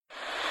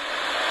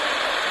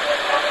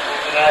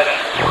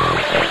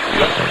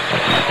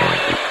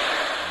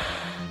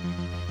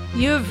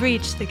You have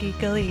reached the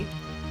Geek Elite.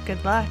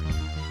 Good luck.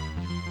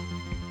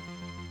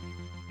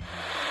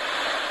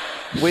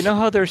 We know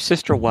how they're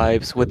sister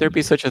wives. Would there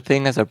be such a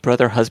thing as a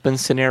brother-husband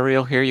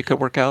scenario here you could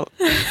work out?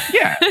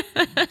 Yeah.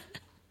 I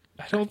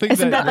don't think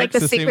Isn't that like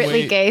works the same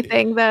secretly way. gay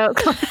thing, though?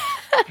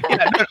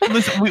 Yeah, no,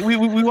 listen,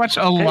 we watch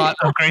a lot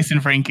of Grace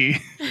and Frankie.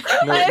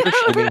 No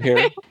understanding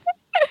here.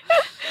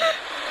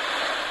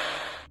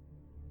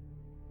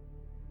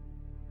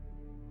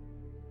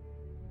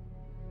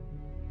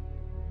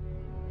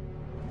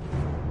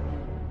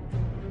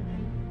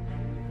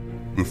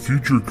 The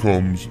future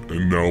comes,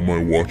 and now my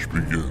watch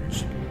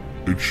begins.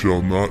 It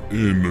shall not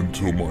end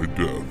until my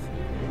death.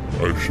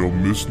 I shall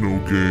miss no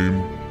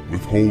game,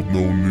 withhold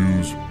no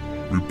news,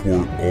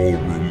 report all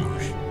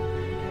rumors.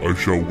 I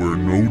shall wear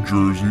no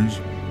jerseys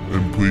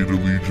and plead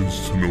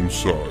allegiance to no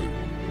side.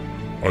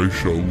 I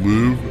shall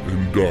live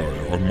and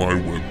die on my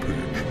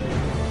webpage.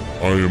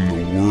 I am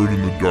the word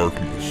in the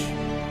darkness.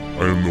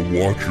 I am the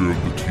watcher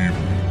of the TV.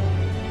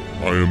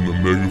 I am the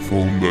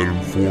megaphone that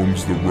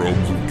informs the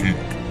realms of geek.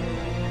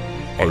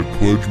 I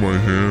pledge my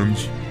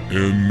hands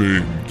and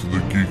name to the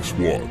Geeks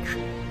Watch,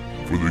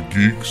 for the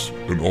geeks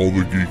and all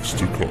the geeks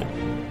to come.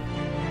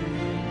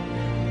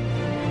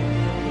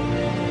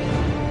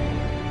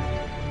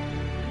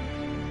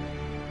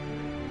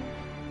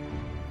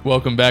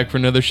 Welcome back for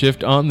another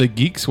shift on the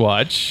Geeks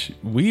Watch.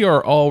 We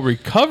are all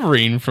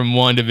recovering from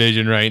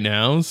WandaVision right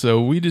now,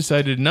 so we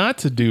decided not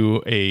to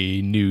do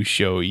a new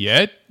show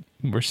yet.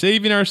 We're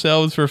saving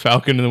ourselves for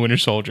Falcon and the Winter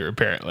Soldier,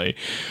 apparently.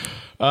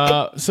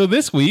 So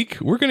this week,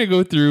 we're going to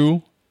go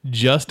through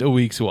just a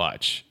week's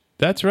watch.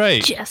 That's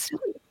right.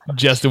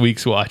 Just a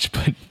week's watch.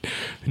 But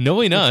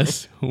knowing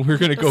us, we're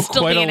going to go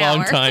quite a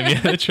long time.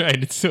 Yeah, that's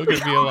right. It's still going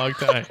to be a long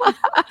time.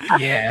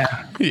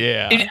 Yeah.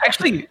 Yeah.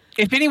 Actually,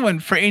 if anyone,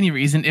 for any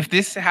reason, if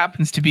this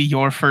happens to be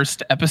your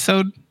first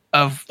episode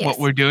of what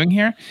we're doing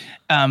here,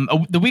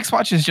 the Week's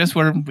Watch is just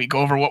where we go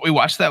over what we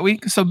watched that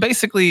week. So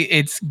basically,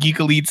 it's Geek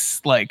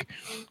Elite's, like,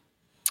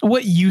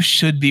 what you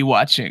should be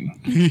watching.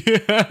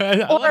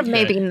 Or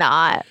maybe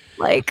not.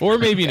 Like, or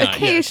maybe not.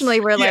 Occasionally,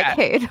 we're like,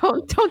 "Hey,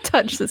 don't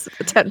touch this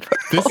with a 10-foot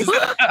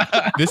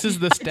pole." This is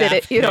the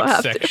staff You don't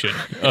have section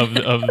of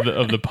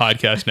the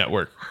podcast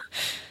network.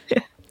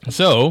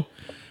 So,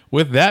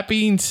 with that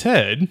being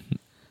said,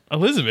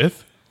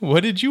 Elizabeth,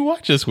 what did you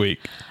watch this week?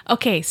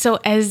 Okay, so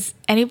as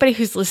anybody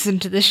who's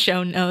listened to this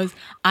show knows,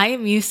 I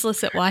am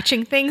useless at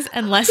watching things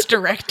unless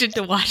directed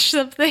to watch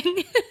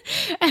something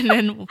and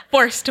then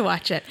forced to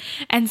watch it.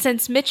 And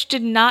since Mitch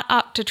did not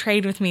opt to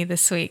trade with me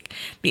this week,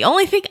 the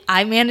only thing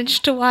I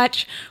managed to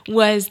watch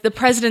was the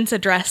president's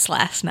address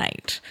last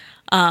night.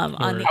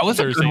 That was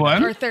a good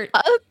one.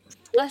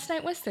 Last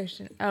night was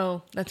Thursday.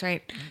 Oh, that's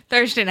right.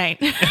 Thursday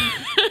night.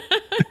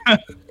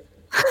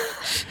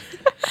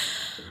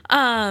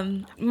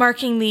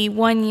 Marking the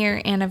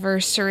 1-year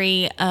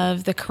anniversary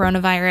of the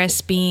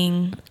coronavirus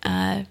being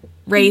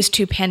raised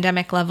to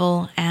pandemic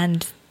level,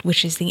 and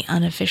which is the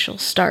unofficial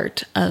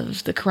start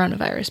of the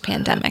coronavirus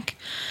pandemic.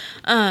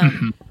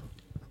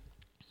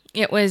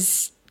 It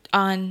was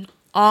on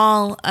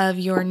all of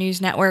your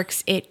news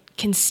networks. It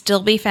can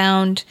still be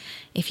found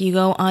if you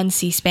go on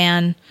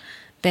C-SPAN.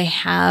 They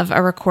have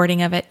a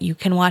recording of it. You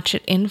can watch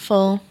it in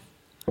full.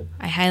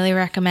 I highly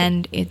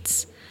recommend.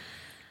 It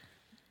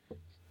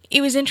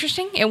was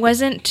interesting. It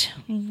wasn't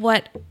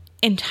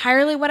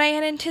entirely what I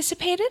had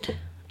anticipated,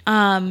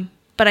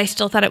 but I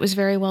still thought it was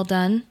very well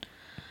done.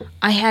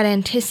 I had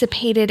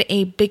anticipated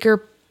a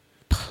bigger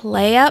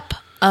play-up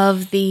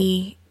of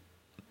the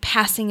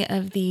passing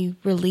of the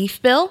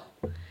relief bill,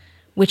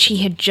 which he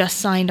had just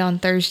signed on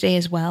Thursday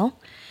as well.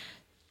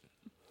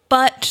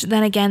 But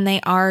then again,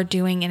 they are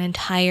doing an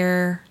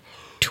entire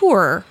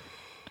tour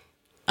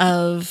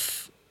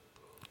of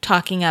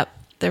talking up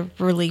the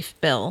relief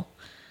bill.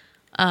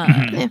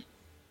 The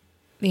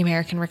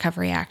American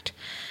Recovery Act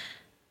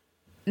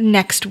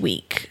next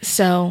week.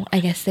 So I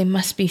guess they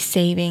must be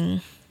saving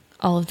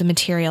all of the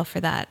material for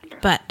that.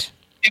 But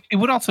it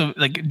would also,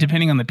 like,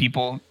 depending on the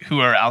people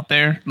who are out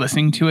there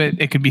listening to it,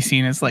 it could be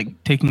seen as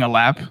like taking a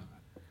lap.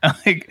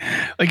 like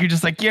you're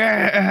just like,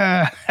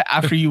 yeah,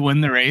 after you win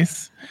the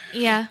race.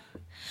 Yeah.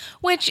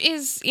 Which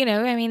is,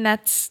 I mean,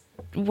 that's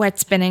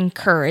what's been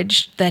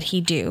encouraged that he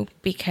do,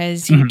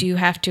 because you do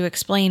have to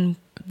explain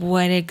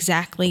what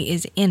exactly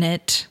is in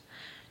it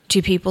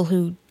to people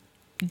who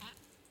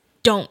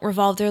don't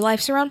revolve their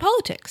lives around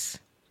politics.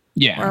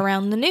 Yeah. Or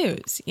around the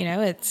news.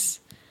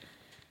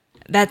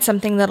 That's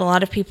something that a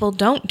lot of people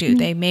don't do.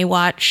 They may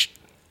watch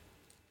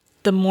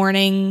the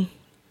morning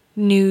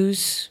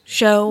news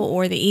show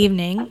or the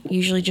evening,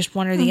 usually just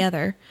one or the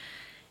other,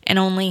 and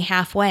only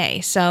halfway.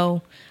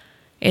 So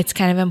it's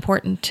kind of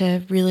important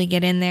to really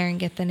get in there and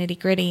get the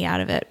nitty-gritty out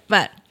of it.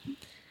 But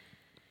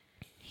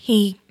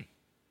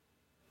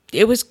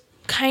it was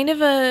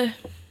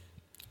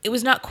it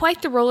was not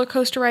quite the roller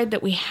coaster ride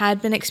that we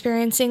had been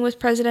experiencing with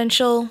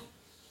presidential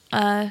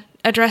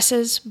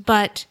addresses,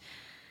 but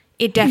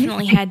it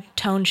definitely had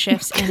tone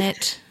shifts in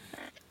it,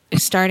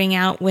 starting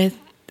out with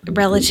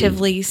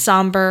relatively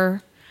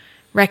somber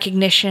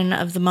recognition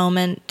of the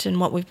moment and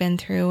what we've been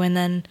through, and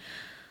then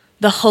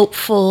the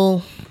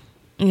hopeful,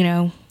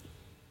 the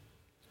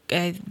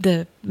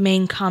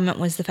main comment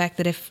was the fact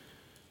that if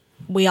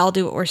we all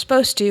do what we're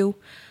supposed to,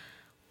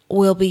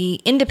 we'll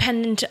be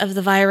independent of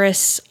the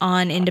virus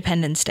on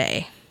Independence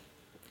Day.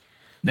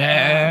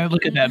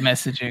 Look at that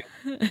messaging.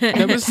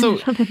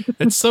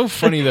 It's so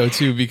funny though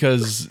too,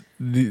 because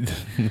the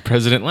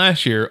president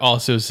last year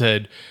also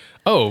said,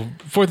 "Oh,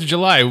 4th of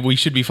July, we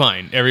should be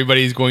fine.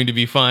 Everybody's going to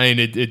be fine.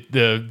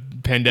 The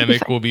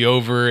pandemic will be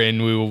over,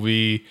 and we will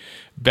be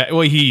back."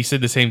 Well, he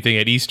said the same thing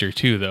at Easter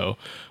too, though.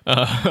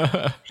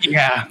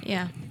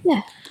 Yeah.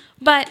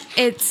 But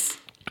it's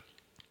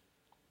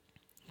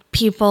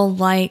people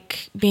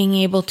like being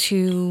able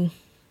to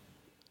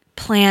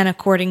plan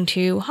according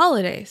to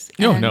holidays.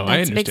 No, And I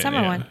that's a big understand,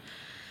 summer one.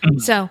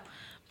 So,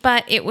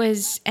 but it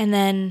was, and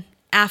then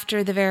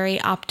after the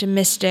very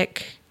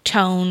optimistic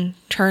tone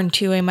turned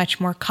to a much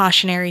more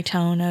cautionary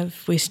tone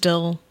of we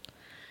still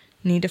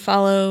need to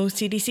follow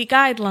CDC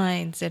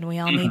guidelines and we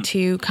all need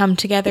to come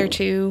together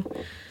to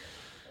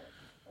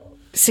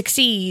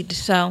succeed.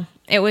 So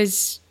it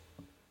was,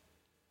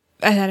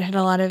 I thought it had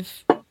a lot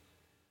of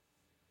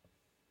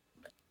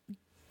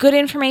good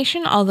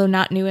information, although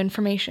not new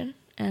information.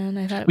 And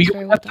I thought it was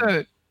very well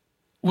done.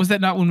 Was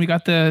that not when we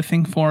got the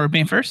thing for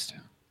May 1st?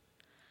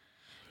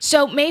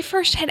 So May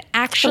 1st had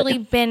actually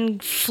been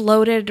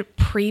floated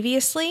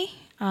previously.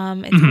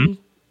 It's been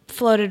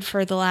floated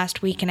for the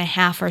last week and a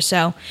half or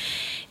so.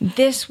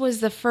 This was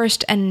the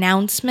first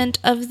announcement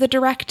of the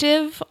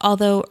directive,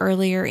 although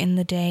earlier in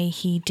the day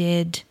he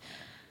did,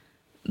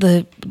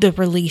 the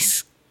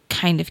release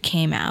kind of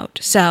came out.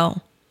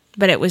 So,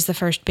 but it was the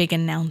first big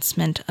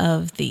announcement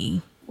of the...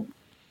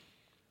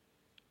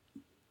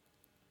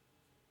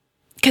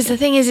 Because the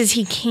thing is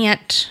he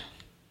can't...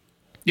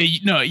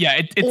 It's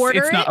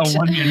not a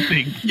one-man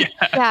thing. Yeah.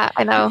 Yeah,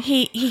 I know.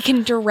 He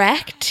can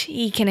direct,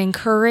 he can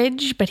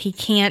encourage, but he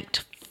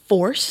can't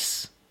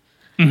force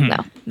No.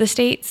 the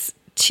states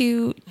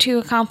to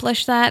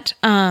accomplish that.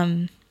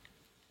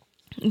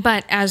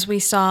 But as we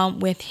saw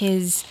with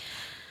his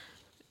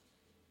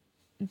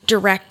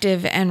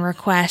directive and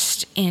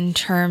request in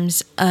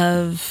terms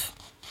of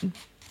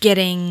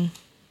getting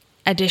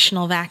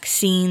additional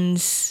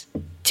vaccines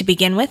to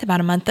begin with about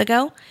a month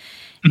ago,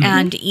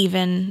 and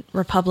even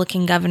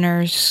Republican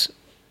governors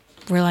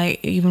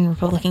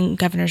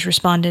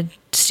responded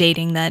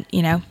stating that,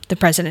 the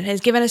president has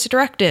given us a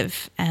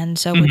directive, and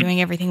so we're doing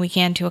everything we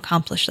can to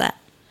accomplish that.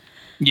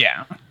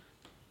 Yeah.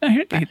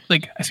 I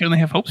certainly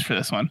have hopes for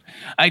this one.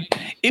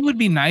 It would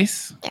be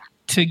nice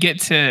to get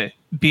to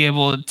be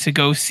able to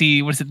go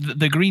see, what is it,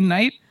 The Green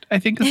Knight, I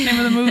think is the name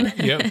of the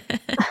movie. Yep.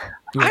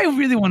 I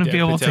really want to be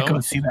able to go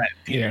see that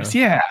in theaters.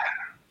 Yeah.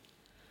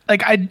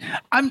 Like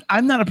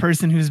I'm not a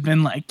person who's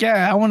been like,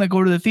 I want to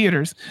go to the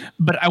theaters,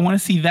 but I want to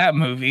see that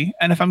movie.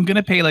 And if I'm going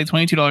to pay like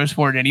 $22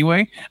 for it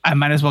anyway, I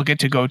might as well get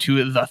to go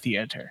to the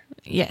theater.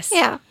 Yes.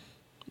 Yeah.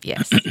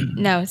 Yes.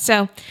 No.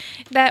 So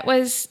that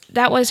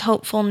was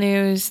hopeful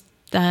news.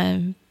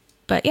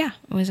 But yeah,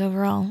 it was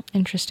overall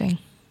interesting.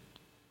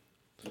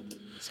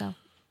 So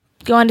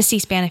go on to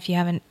C-SPAN if you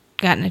haven't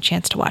gotten a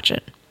chance to watch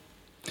it.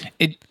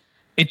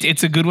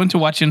 It's a good one to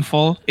watch in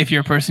full if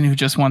you're a person who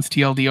just wants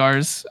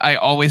TLDRs. I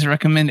always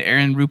recommend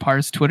Aaron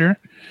Rupar's Twitter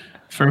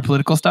for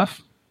political stuff.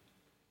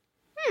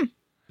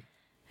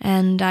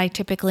 And I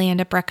typically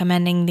end up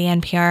recommending the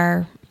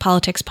NPR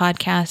Politics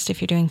podcast if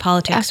you're doing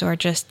politics, or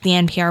just the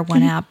NPR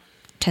One app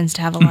tends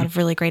to have a lot of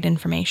really great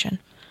information.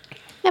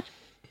 Yep.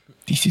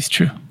 This is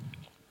true.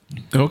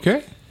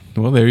 Okay.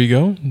 Well, there you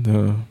go.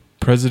 The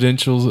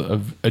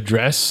presidential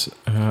address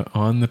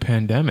on the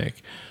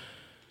pandemic.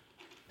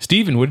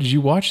 Steven, what did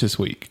you watch this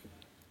week?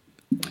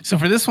 So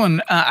for this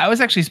one, I was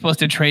actually supposed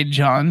to trade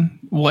John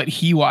what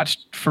he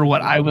watched for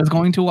what I was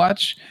going to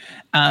watch.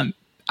 I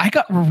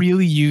got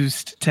really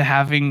used to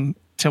having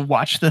to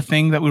watch the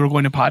thing that we were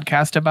going to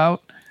podcast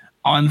about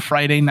on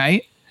Friday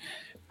night.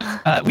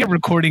 We were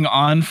recording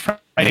on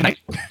Friday night.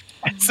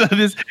 So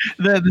the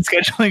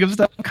scheduling of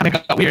stuff kind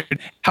of got weird.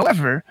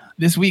 However,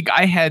 this week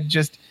I had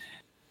just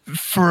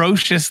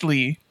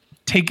ferociously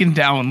taken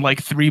down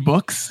like 3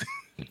 books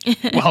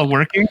while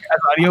working as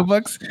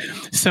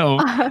audiobooks. So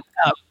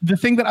the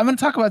thing that I'm going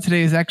to talk about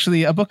today is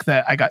actually a book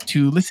that I got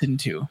to listen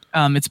to.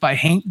 It's by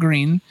Hank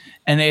Green,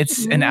 and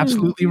it's an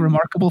absolutely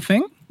remarkable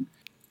thing,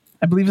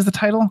 I believe is the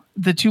title.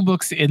 The 2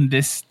 books in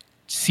this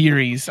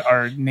series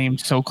are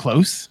named so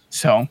close.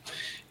 So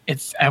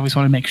I always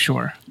want to make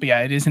sure. But yeah,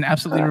 it is an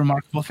absolutely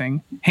remarkable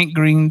thing. Hank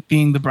Green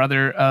being the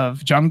brother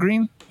of John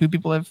Green, who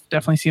people have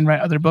definitely seen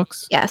write other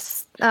books.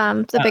 Yes.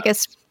 The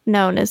biggest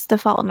known is The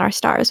Fault in Our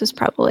Stars was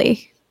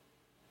probably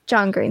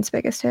John Green's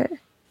biggest hit.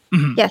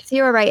 Mm-hmm. Yes,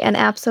 you were right. An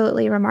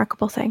absolutely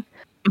remarkable thing.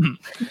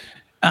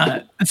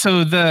 Mm-hmm.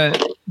 So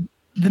the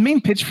main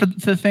pitch for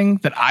the thing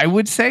that I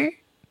would say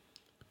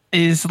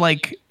is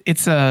like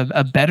it's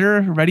a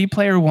better Ready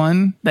Player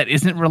One that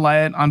isn't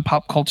reliant on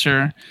pop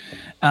culture,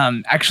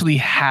 actually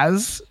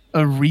has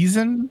a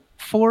reason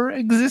for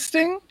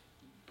existing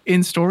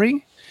in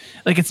story.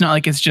 Like it's not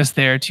like it's just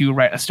there to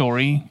write a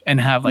story and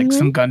have like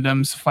some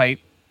Gundams fight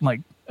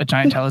like a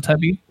giant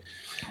Teletubby.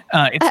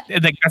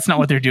 It's like that's not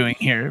what they're doing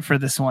here for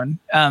this one.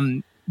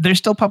 There's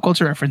still pop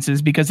culture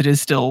references because it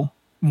is still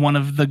one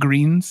of the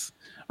Greens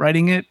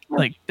writing it.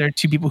 Like there are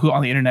two people who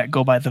on the internet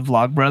go by the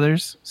Vlog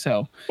Brothers.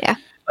 So Yeah.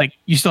 like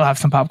you still have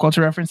some pop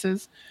culture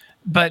references,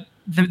 but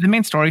the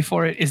main story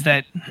for it is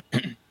that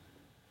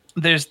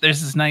there's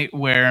this night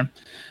where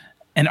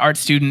an art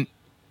student,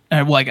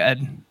 like a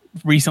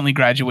recently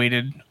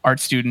graduated art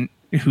student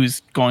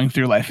who's going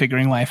through life,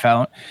 figuring life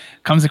out,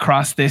 comes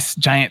across this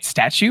giant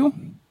statue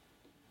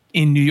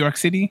in New York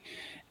City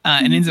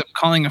and ends up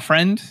calling a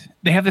friend.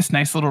 They have this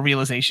nice little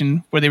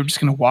realization where they were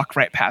just going to walk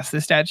right past the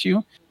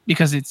statue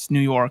because it's New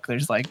York.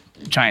 There's like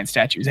giant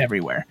statues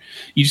everywhere.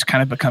 You just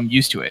kind of become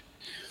used to it.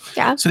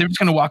 Yeah. So they're just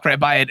going to walk right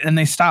by it, and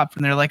they stop,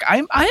 and they're like, "I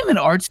am an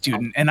art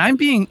student, and I'm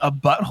being a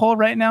butthole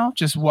right now,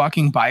 just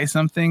walking by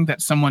something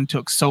that someone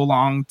took so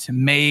long to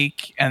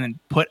make and then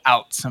put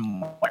out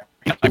somewhere.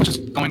 I'm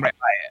just going right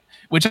by it,"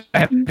 which I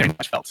have very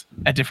much felt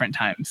at different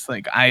times.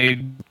 Like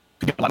I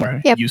feel a lot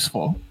more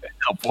useful, and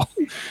helpful,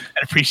 and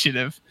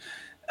appreciative.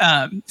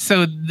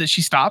 So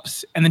she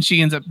stops, and then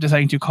she ends up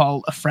deciding to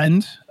call a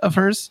friend of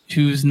hers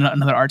who's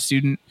another art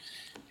student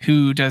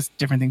who does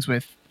different things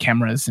with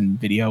cameras and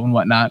video and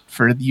whatnot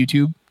for the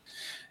YouTube.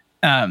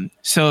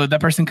 So that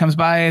person comes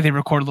by, they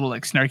record a little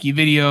like snarky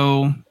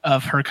video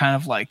of her kind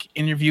of like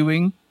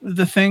interviewing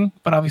the thing,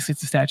 but obviously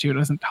it's a statue. It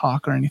doesn't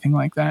talk or anything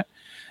like that.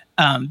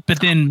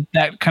 But then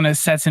that kind of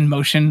sets in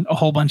motion a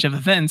whole bunch of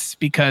events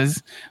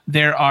because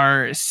there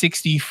are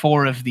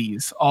 64 of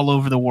these all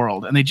over the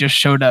world, and they just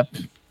showed up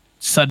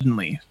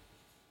suddenly.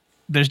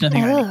 There's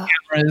nothing on any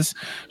cameras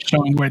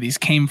showing where these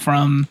came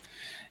from.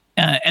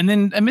 And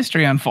then a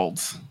mystery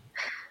unfolds.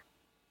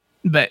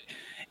 But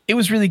it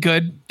was really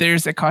good.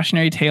 There's a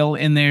cautionary tale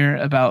in there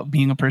about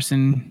being a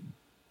person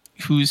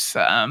who's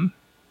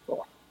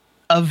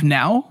of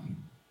now,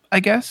 I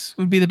guess,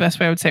 would be the best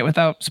way I would say it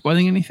without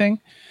spoiling anything.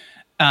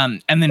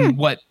 And then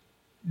what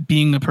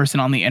being a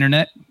person on the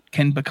internet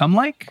can become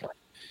like.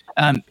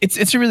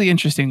 It's a really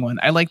interesting one.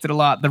 I liked it a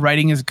lot. The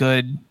writing is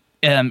good.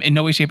 In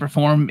no way, shape, or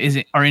form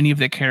are any of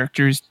the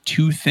characters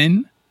too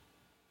thin.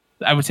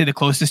 I would say the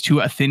closest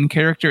to a thin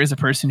character is a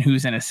person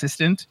who's an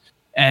assistant.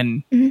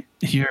 And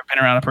if you've ever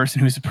been around a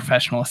person who's a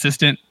professional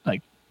assistant,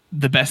 like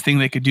the best thing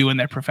they could do in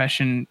their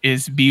profession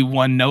is be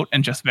one note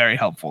and just very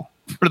helpful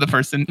for the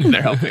person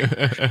they're helping.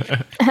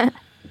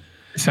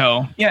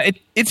 So yeah,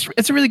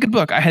 it's a really good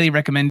book. I highly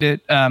recommend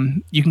it.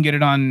 You can get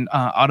it on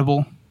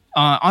Audible.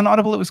 On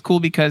Audible, it was cool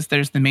because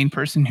there's the main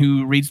person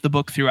who reads the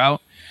book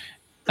throughout.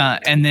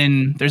 And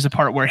then there's a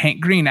part where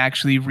Hank Green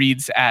actually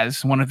reads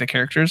as one of the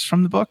characters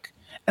from the book.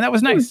 And that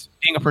was nice,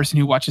 being a person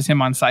who watches him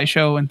on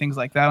SciShow and things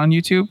like that on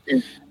YouTube.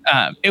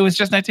 It was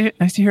just nice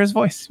to hear his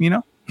voice, you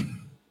know?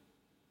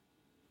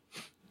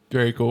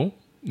 Very cool.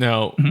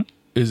 Now,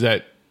 is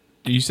that,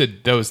 you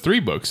said that was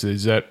 3 books.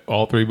 Is that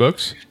all 3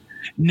 books?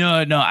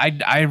 No,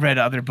 I read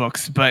other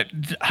books, but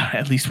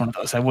at least one of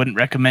those I wouldn't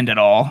recommend at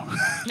all.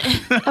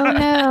 Oh,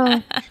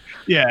 no.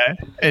 Yeah,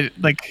 it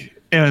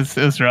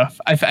was rough.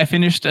 I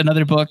finished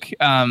another book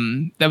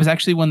that was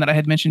actually one that I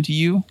had mentioned to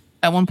you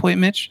at one point,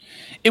 Mitch.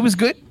 It was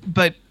good,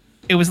 but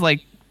it was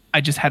like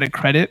I just had a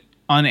credit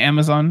on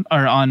Amazon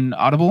or on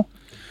Audible,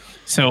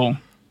 so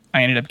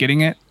I ended up getting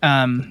it.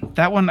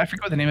 That one, I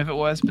forget what the name of it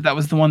was, but that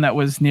was the one that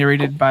was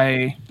narrated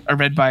by or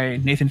read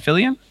by Nathan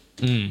Fillion.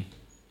 I'm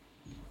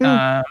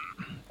trying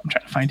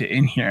to find it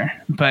in here,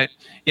 but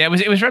yeah,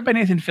 it was read by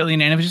Nathan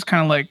Fillion, and it was just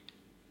kind of like,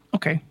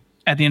 okay,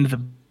 at the end of the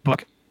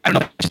book, I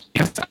don't know, just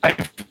because I've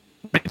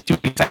read 2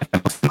 weeks,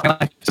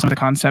 some of the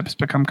concepts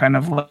become kind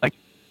of like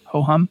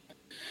ho hum.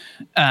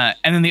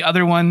 And then the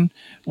other one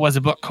was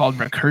a book called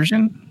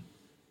Recursion,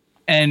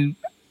 and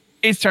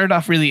it started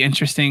off really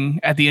interesting.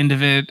 At the end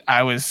of it,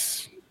 I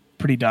was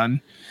pretty done.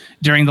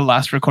 During the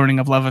last recording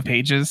of Love of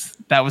Pages,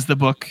 that was the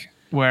book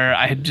where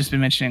I had just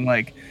been mentioning,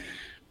 like,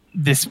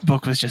 this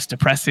book was just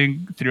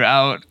depressing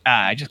throughout.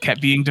 I just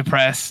kept being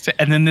depressed.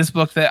 And then this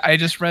book that I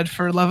just read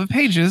for Love of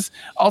Pages,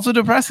 also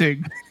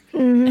depressing.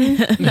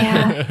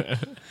 Yeah.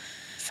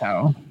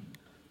 So,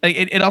 like,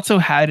 it also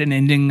had an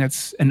ending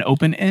that's an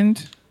open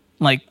end,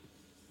 like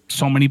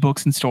so many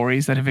books and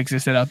stories that have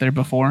existed out there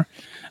before.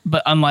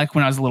 But unlike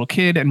when I was a little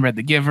kid and read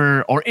The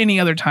Giver or any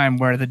other time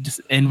where the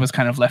end was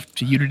kind of left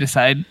to you to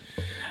decide,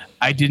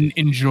 I didn't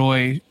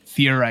enjoy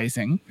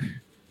theorizing.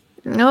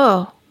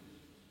 No.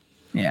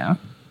 Yeah.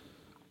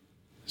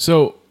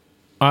 So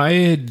I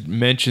had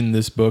mentioned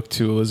this book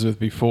to Elizabeth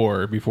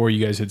before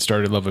you guys had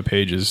started Love of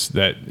Pages,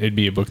 that it'd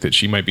be a book that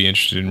she might be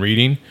interested in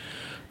reading.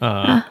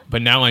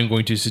 But now I'm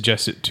going to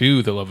suggest it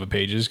to the Love of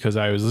Pages because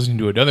I was listening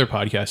to another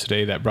podcast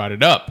today that brought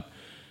it up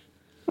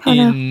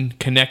in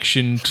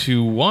connection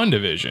to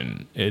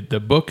WandaVision. The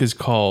book is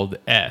called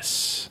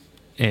S,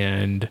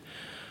 and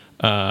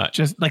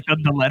just like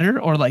the letter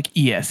or like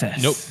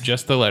ESS? Nope,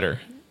 just the letter.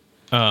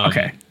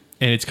 Okay.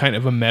 And it's kind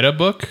of a meta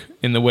book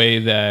in the way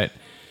that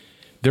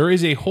there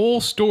is a whole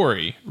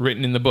story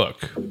written in the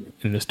book.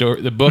 And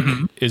the book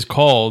is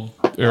called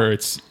or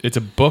it's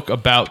a book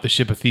about the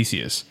ship of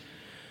Theseus,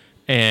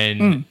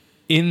 and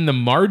in the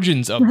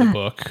margins of the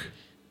book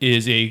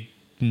is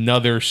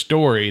another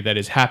story that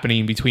is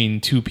happening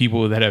between two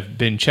people that have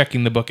been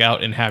checking the book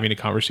out and having a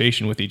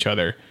conversation with each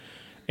other.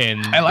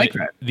 And I like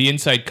that. The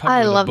inside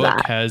cover of the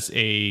book has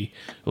a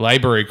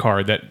library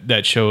card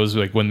that shows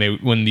like when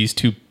these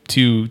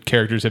two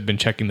characters have been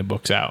checking the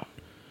books out.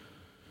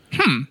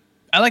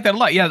 I like that a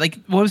lot. Yeah, like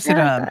what was it?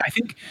 I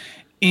think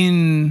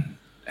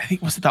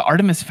was it the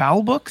Artemis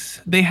Fowl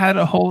books? They had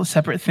a whole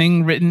separate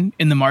thing written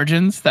in the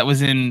margins that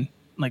was in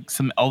like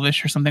some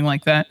Elvish or something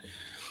like that.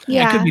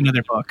 Yeah, it could be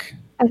another book.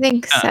 I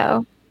think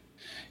so.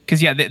 Because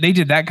they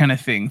did that kind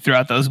of thing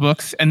throughout those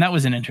books, and that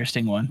was an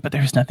interesting one. But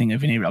there was nothing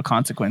of any real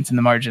consequence in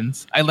the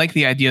margins. I like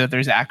the idea that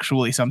there's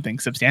actually something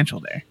substantial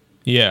there.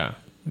 Yeah,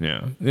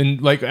 yeah.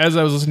 And like as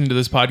I was listening to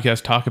this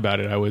podcast talk about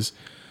it, I was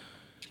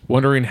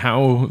wondering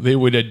how they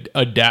would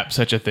adapt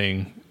such a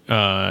thing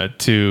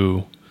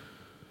to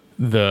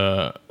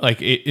the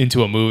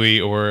into a movie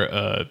or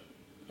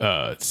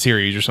a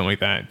series or something like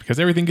that, because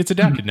everything gets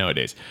adapted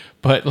nowadays.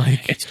 But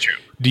like, It's true.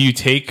 Do you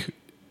take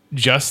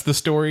just the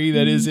story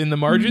that is in the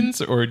margins,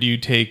 or do you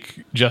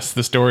take just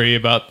the story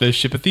about the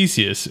ship of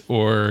Theseus,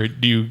 or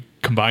do you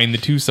combine the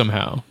two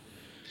somehow?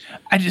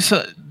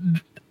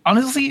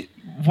 Honestly,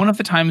 one of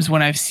the times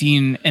when I've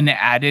seen an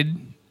added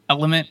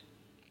element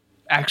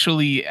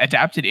actually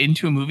adapted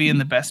into a movie in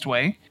the best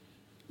way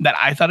that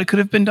I thought it could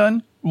have been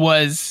done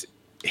was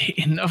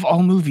in, of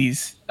all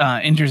movies,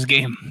 Ender's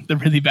Game, the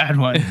really bad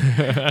one.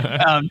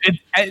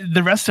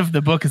 The rest of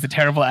the book is a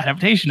terrible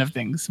adaptation of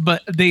things,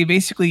 but they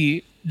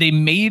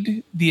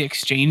made the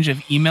exchange of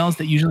emails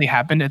that usually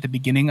happened at the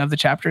beginning of the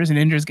chapters in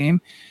Ender's Game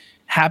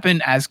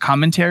happen as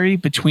commentary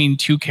between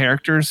two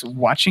characters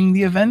watching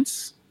the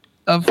events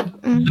of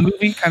the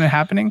movie kind of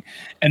happening.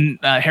 And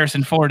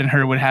Harrison Ford and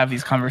her would have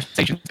these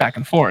conversations back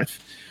and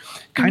forth.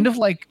 Kind of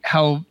like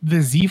how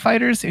the Z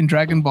fighters in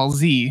Dragon Ball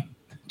Z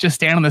just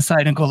stand on the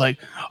side and go like,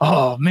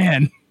 oh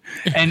man,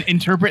 and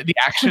interpret the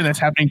action that's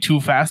happening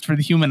too fast for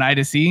the human eye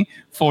to see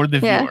for the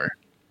viewer.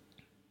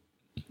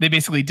 They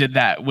basically did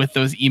that with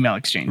those email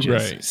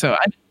exchanges. Right. So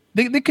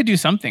they could do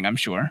something, I'm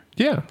sure.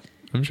 Yeah,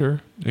 I'm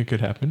sure it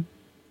could happen.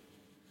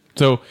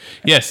 So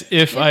yes,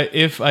 if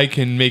I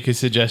can make a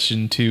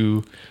suggestion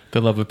to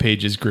the Love of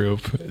Pages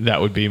group, that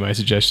would be my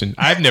suggestion.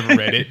 I've never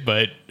read it,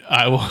 but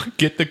I will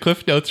get the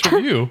cliff notes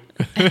from you.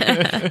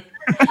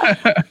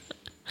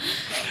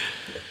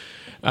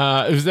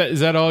 Is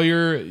that all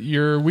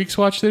your week's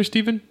watch there,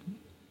 Stephen?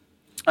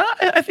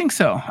 I think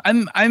so.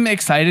 I'm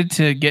excited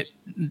to get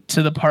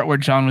to the part where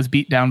John was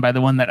beat down by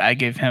the one that I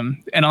gave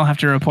him, and I'll have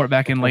to report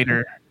back in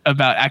later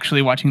about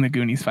actually watching the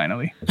Goonies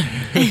finally.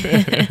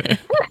 I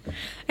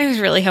was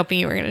really hoping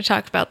you were going to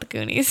talk about the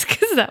Goonies,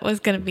 because that was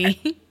going to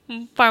be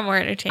far more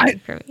entertaining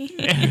for me.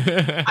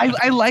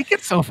 I like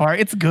it so far.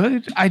 It's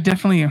good. I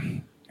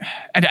definitely.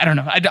 I don't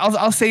know.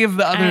 I'll save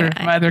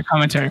my other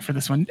commentary for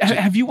this one.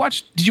 Did you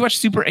watch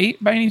Super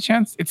 8 by any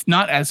chance? It's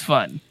not as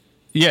fun.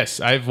 Yes,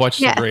 I've watched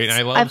Super 8, and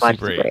I love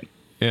Super 8.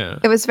 Yeah,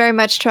 it was very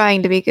much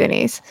trying to be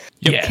Goonies.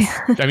 Yep.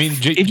 Yes. I mean,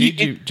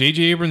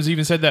 J.J. Abrams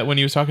even said that when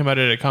he was talking about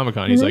it at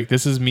Comic-Con. He's like,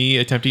 "This is me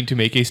attempting to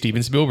make a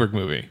Steven Spielberg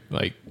movie."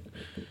 Like,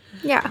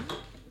 yeah.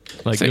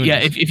 Like, so, yeah.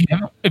 If you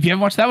haven't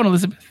watched that one,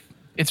 Elizabeth,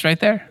 it's right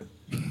there.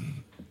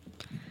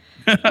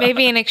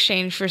 Maybe in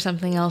exchange for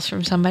something else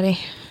from somebody.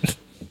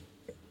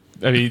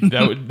 I mean,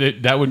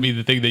 that would be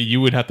the thing that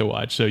you would have to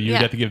watch. So you'd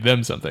have to give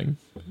them something.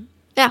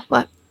 Yeah.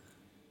 What?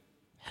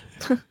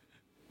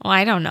 Well,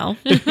 I don't know.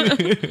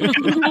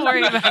 We'll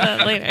worry about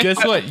that later.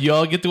 Guess what? You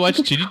all get to watch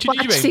Chitty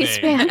Chitty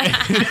Bang Bang.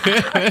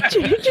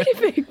 Chitty Chitty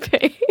Bang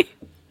Bang.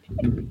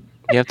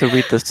 You have to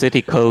read the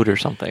city code or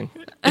something.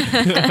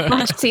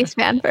 Watch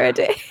C-SPAN for a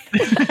day.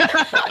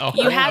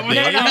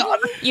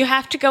 You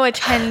have to go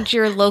attend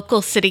your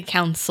local city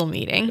council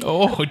meeting.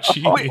 Oh,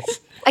 jeez.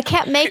 I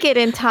can't make it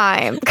in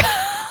time.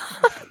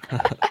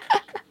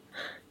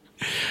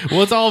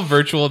 Well, it's all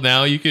virtual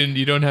now. You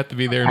don't have to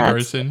be there in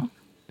person.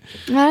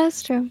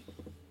 That's true.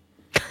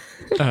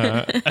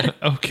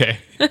 Okay.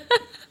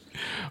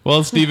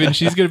 Well, Steven,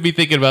 she's going to be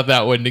thinking about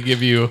that one to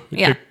give you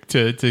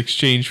to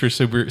exchange for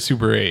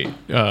Super 8.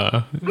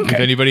 If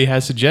anybody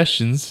has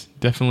suggestions,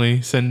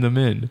 definitely send them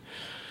in.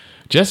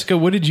 Jessica,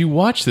 what did you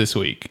watch this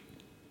week?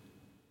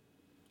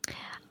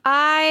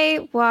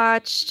 I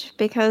watched,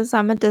 because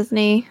I'm a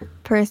Disney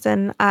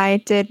person,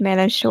 I did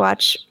manage to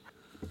watch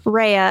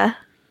Raya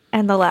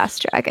and the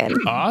Last Dragon.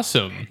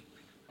 Awesome.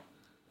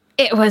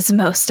 It was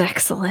most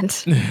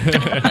excellent.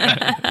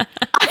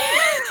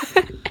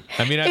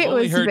 I mean, I've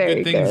only heard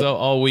good things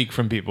all week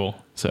from people.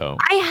 So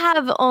I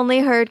have only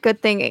heard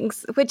good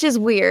things, which is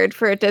weird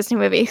for a Disney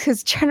movie,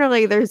 because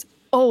generally there's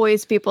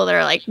always people that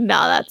are like,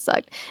 "Nah, that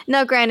sucked."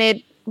 Now,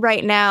 granted,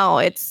 right now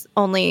it's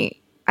only,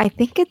 I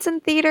think it's in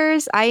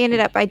theaters. I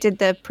did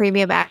the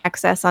premium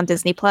access on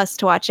Disney Plus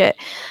to watch it.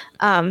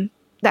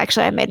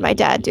 Actually, I made my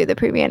dad do the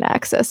premium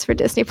access for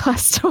Disney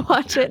Plus to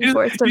watch it and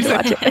forced him to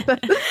watch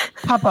it.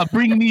 Papa,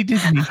 bring me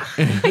Disney.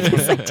 I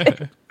guess I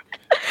did.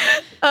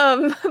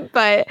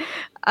 But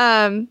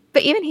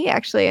But even he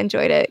actually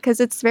enjoyed it because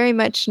it's very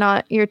much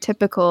not your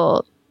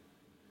typical.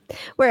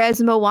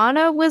 Whereas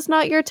Moana was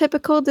not your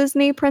typical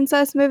Disney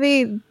princess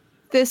movie,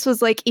 this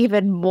was like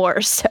even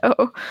more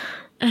so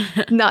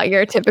not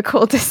your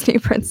typical Disney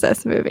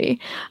princess movie.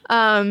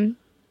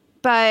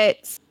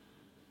 But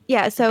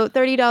yeah, so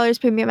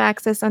 $30 premium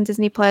access on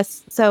Disney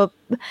Plus. So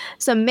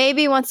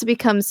maybe once it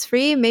becomes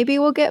free, maybe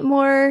we'll get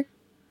more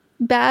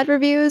bad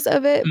reviews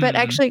of it. But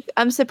actually,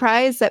 I'm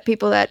surprised that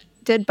people that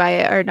did buy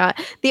it are not.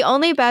 The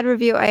only bad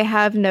review I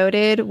have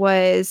noted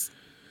was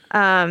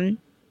Raya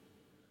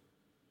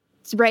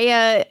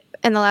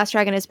and the Last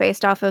Dragon is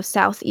based off of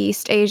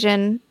Southeast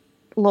Asian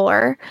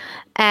lore,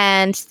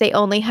 and they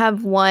only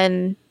have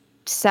one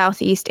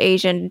Southeast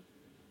Asian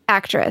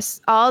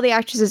actress. All the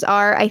actresses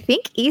are, I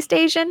think, East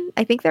Asian.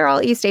 I think they're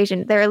all East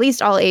Asian. They're at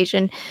least all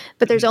Asian,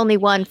 but there's only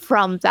one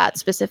from that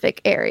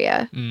specific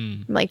area,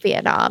 like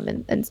Vietnam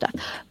and stuff.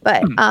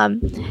 But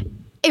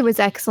it was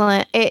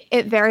excellent.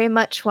 It very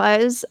much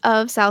was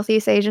of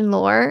Southeast Asian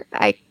lore.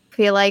 I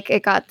feel like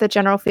it got the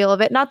general feel of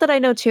it. Not that I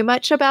know too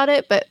much about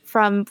it, but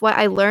from what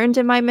I learned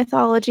in my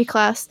mythology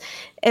class,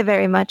 it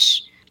very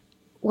much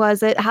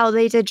was it. How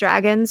they did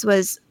dragons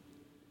was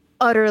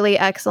utterly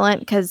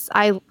excellent because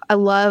I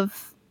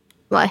love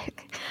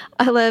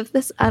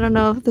this. I don't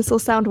know if this will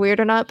sound weird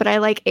or not, but I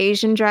like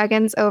Asian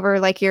dragons over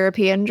like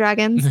European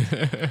dragons.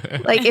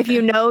 Like if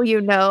you know,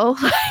 you know.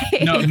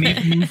 No, me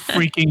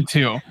freaking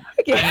too.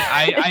 Yeah.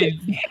 I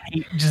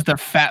hate just the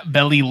fat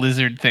belly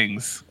lizard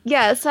things.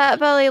 Yes, fat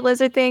belly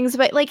lizard things,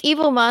 but like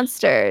evil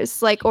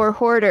monsters, like or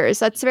hoarders,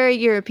 that's very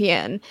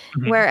European.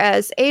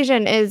 Whereas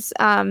Asian is,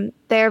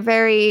 they're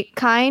very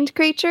kind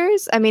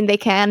creatures. I mean, they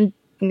can,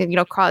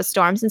 cause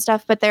storms and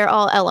stuff, but they're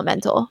all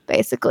elemental,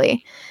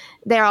 basically.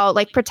 They're all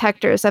like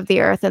protectors of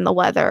the earth and the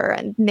weather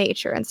and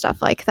nature and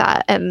stuff like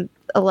that. And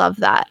I love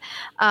that.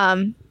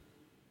 And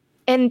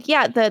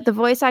yeah, the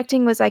voice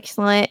acting was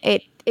excellent.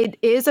 It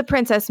is a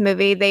princess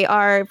movie.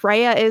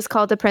 Raya is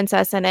called a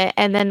princess in it.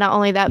 And then not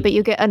only that, but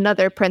you get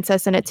another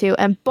princess in it too.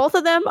 And both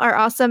of them are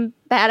awesome,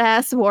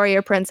 badass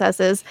warrior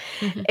princesses.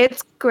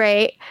 It's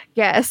great.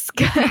 Yes.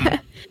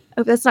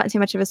 That's not too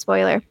much of a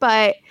spoiler,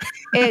 but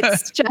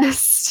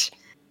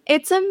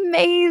it's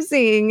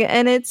amazing.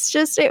 And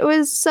it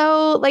was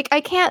so like,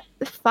 I can't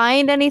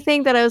find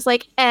anything that I was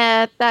like,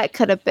 that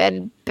could have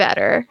been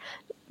better.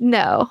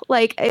 No,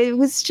 like it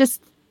was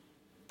just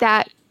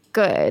that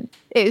good.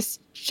 It's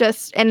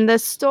just, and the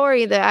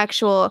story, the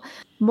actual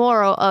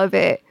moral of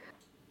it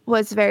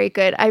was very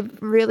good. I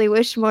really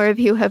wish more of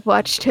you have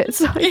watched it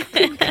so I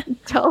can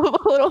delve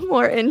a little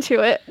more into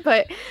it.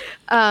 But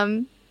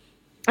I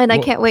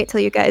can't wait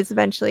till you guys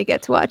eventually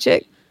get to watch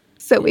it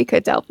so we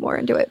could delve more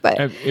into it. But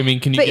I mean,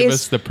 can you give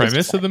us the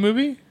premise of the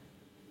movie?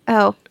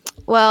 Oh,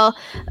 well,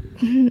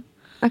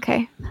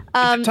 okay.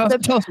 Tell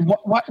us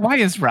why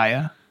is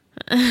Raya?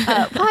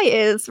 Why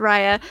is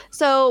Raya?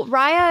 So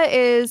Raya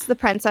is the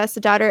princess,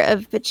 the daughter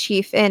of the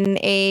chief in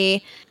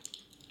a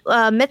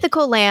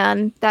mythical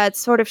land that's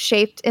sort of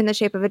shaped in the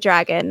shape of a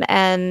dragon.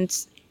 And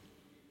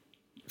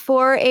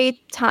for a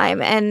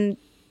time, and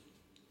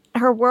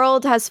her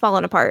world has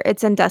fallen apart.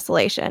 It's in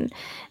desolation.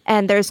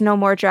 And there's no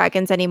more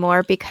dragons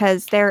anymore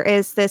because there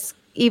is this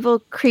evil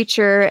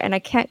creature, and I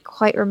can't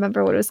quite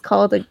remember what it was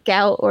called, a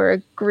gout or a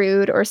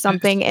grood or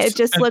something. It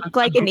just looked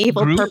like an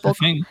evil purple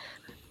thing.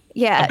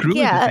 Yeah,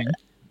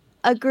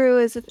 a Gru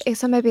is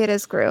so maybe it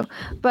is Gru,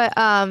 but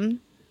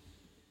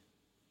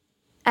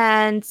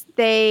and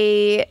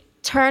they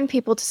turn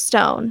people to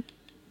stone,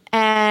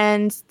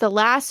 and the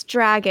last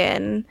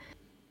dragon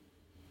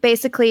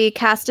basically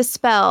cast a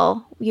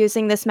spell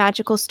using this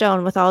magical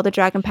stone with all the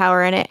dragon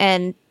power in it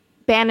and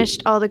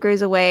banished all the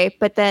Grus away.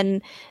 But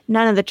then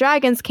none of the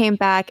dragons came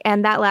back,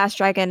 and that last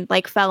dragon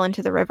like fell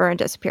into the river and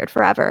disappeared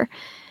forever.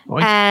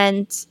 What?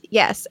 And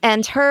yes,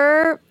 and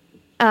her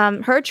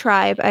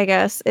tribe, I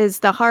guess, is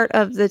the heart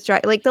of the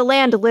dragon. Like the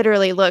land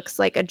literally looks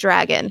like a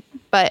dragon,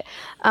 but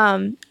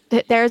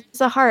there's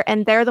a heart,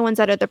 and they're the ones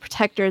that are the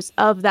protectors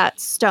of that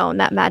stone,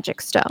 that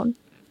magic stone.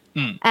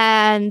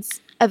 And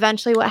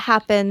eventually what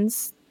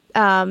happens,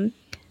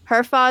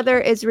 her father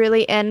is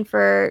really in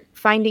for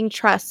finding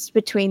trust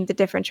between the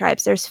different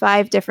tribes. There's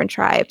 5 different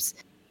tribes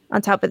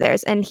on top of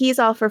theirs, and he's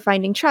all for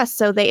finding trust.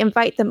 So they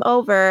invite them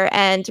over,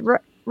 and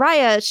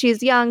Raya,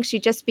 she's young. She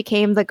just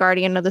became the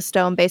guardian of the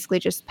stone, basically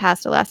just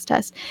passed the last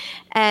test.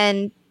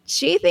 And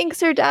she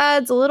thinks her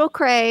dad's a little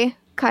cray,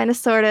 kind of,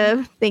 sort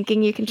of,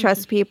 thinking you can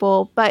trust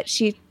people, but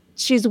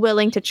she's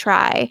willing to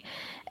try,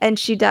 and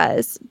she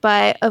does.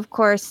 But of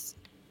course,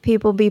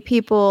 people be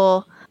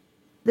people.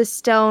 The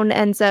stone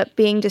ends up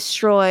being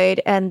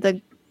destroyed, and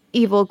the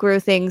evil Gru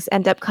things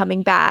end up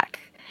coming back.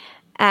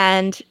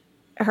 And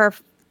her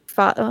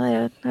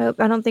father, I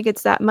don't think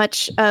it's that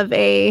much of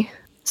a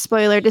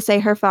spoiler to say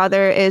her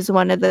father is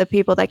one of the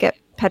people that get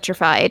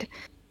petrified.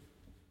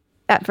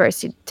 At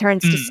first, he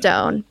turns to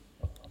stone.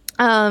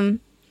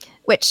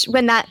 Which,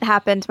 when that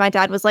happened, my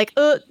dad was like,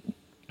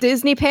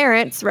 Disney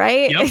parents,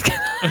 right? Yep.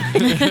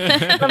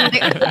 I'm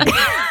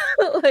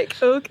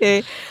like,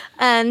 okay.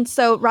 And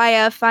so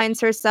Raya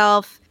finds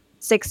herself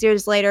 6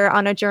 years later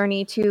on a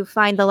journey to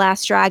find the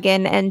last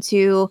dragon and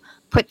to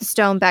put the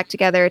stone back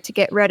together to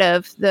get rid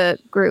of the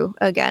Groot.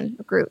 I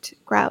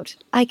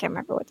can't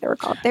remember what they were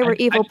called. They were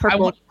evil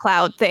purple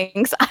cloud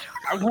things.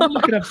 I want to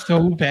look it up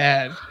so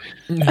bad.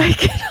 I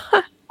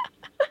cannot.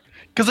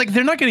 Because like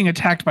they're not getting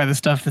attacked by the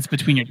stuff that's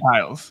between your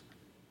tiles.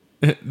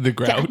 The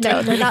Grout.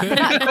 No, they're not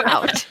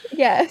Grout.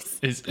 Yes.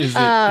 Is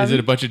it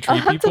a bunch of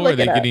tree people? Or are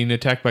they getting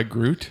attacked by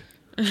Groot?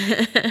 No,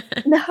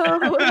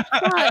 it's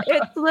not.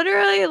 It's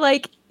literally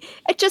like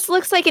it just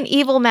looks like an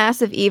evil,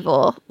 massive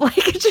evil. Like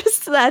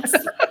that's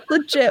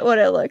legit what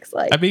it looks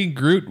like. I mean,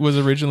 Groot was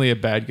originally a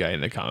bad guy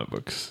in the comic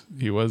books.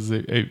 He was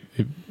a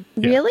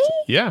Really?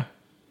 Yeah.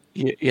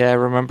 Yeah, I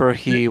remember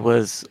he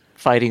was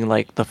fighting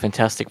like the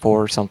Fantastic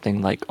Four or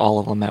something, like all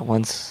of them at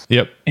once.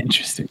 Yep.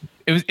 Interesting.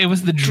 It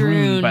was the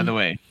Droon, by the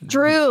way.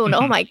 Droon.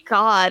 Oh my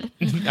god.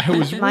 I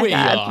was My way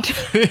bad.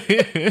 off.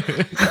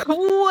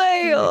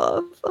 Way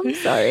off. I'm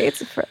sorry.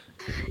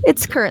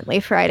 It's currently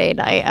Friday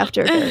night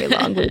after a very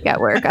long week at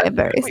work. I'm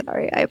very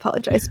sorry. I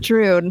apologize.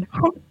 Droon.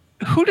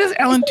 Who does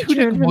Alan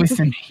Tudyk voice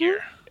in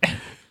here?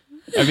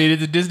 I mean,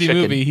 it's a Disney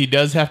movie. He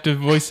does have to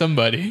voice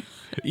somebody,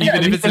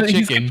 even if it's a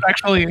chicken.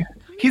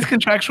 He's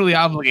contractually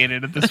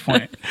obligated at this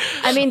point.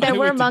 I mean, there I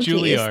were went to monkeys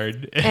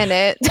Juilliard. in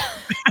it.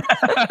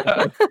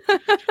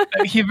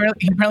 He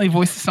apparently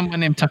voices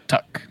someone named Tuk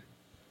Tuk.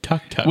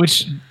 Tuk Tuk.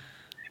 Which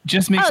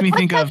just makes me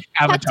think of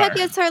Avatar. Tuk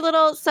Tuk is her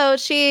little. So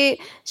she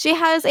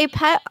has a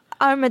pet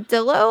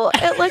armadillo.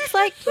 It looks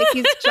like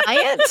he's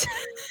giant.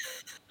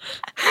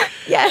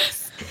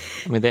 Yes.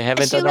 I mean, they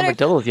haven't She done literally-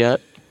 armadillos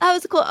yet. That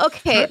was cool.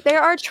 Okay,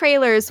 there are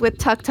trailers with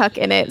Tuk Tuk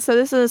in it, so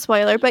this is a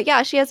spoiler. But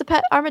yeah, she has a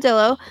pet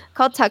armadillo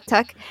called Tuk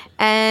Tuk,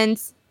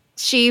 and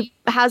she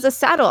has a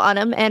saddle on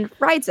him and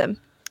rides him,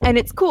 and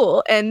it's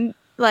cool. And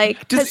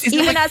like, 'cause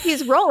even as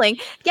he's rolling,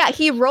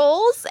 he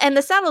rolls and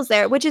the saddle's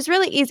there, which is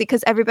really easy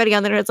because everybody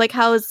on the internet's like,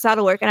 "How does the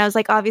saddle work?" And I was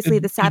like, "Obviously,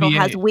 the saddle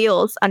has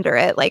wheels under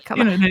it. Like, come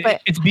on."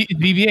 But it's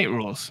BB-8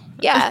 rules.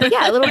 yeah,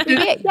 a little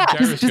BB-8. Yeah,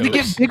 Does it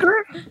get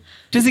bigger?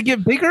 Does it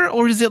get bigger,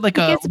 or is it like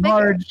a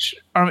large?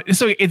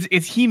 So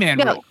it's He-Man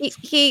No, rules.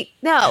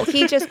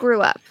 he just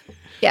grew up.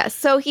 Yeah,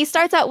 so he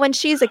starts out when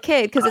she's a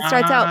kid because it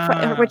starts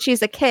out when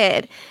she's a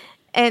kid,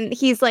 and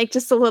he's like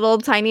just a little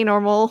tiny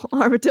normal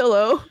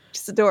armadillo,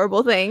 just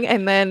adorable thing.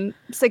 And then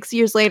 6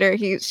 years later,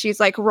 she's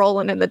like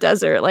rolling in the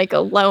desert like a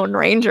lone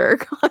ranger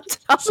on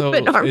top So of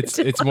an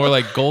armadillo. it's more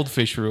like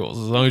goldfish rules.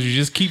 As long as you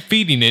just keep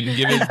feeding it and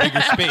give it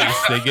bigger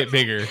space, they get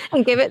bigger.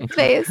 And give it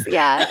space.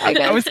 Yeah, I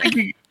guess. I was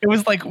thinking it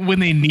was like when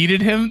they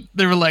needed him,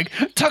 they were like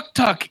Tuk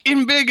Tuk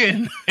in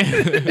biggin.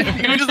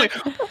 He was just like,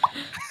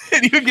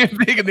 and he would get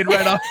big and they'd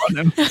ride off on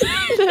him.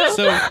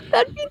 So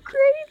That'd be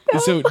great. Though.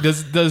 So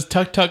does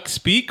Tuk Tuk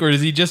speak, or is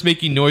he just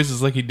making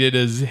noises like he did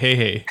as Hey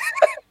Hey?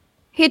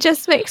 He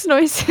just makes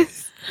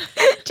noises.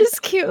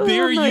 Just cute little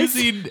They're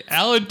noises. using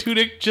Alan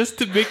Tudyk just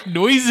to make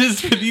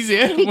noises for these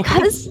animals.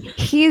 Because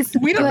he's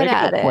We don't good make a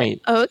at good it.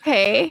 point.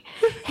 Okay.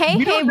 Hey,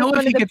 We don't know was if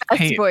one he of the gets best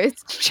paid.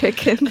 voiced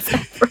chickens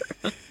ever.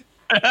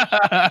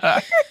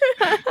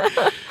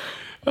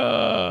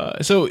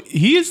 So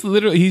he is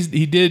literally he's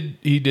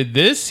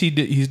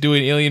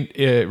doing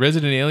Alien,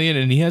 Resident Alien,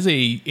 and he has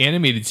a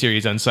animated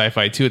series on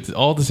Sci-Fi too. It's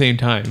all at the same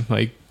time.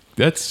 Like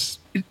that's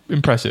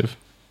impressive.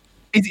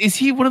 Is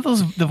he one of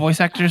the voice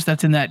actors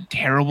that's in that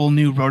terrible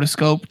new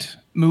rotoscoped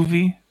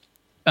movie?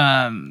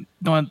 The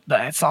one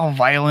it's all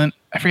violent.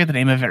 I forget the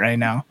name of it right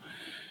now.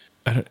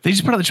 They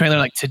just put out the trailer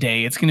like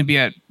today. It's going to be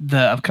at the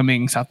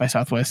upcoming South by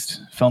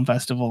Southwest Film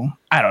Festival.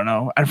 I don't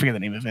know. I forget the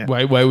name of it.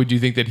 Why would you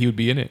think that he would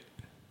be in it?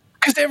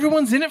 Because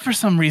everyone's in it for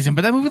some reason.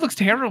 But that movie looks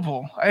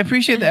terrible. I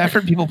appreciate the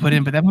effort people put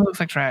in, but that movie looks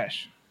like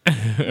trash.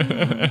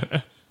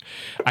 I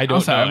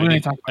don't sorry, know. we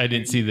didn't talk about I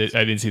didn't see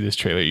this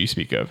trailer you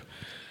speak of.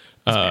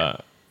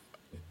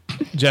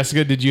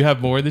 Jessica, did you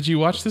have more that you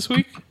watched this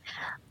week?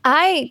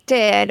 I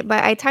did,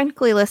 but I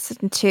technically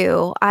listened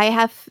to. I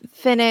have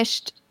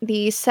finished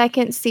the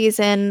second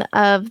season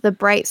of the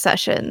Bright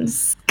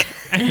Sessions.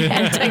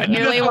 And I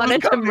nearly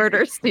wanted to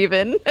murder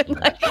Steven.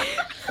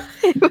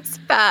 It was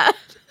bad.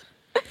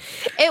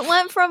 It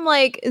went from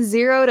like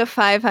 0 to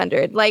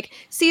 500. Like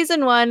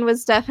season 1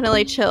 was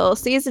definitely chill.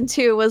 Season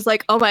 2 was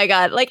like, oh my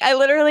god. Like I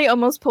literally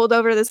almost pulled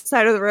over the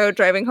side of the road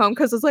driving home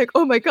because I was like,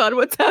 oh my god,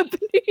 what's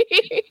happening?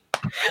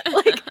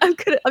 Like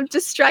I'm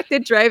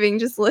distracted driving,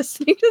 just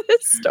listening to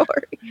this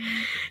story.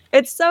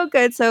 It's so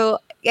good. So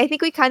I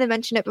think we kind of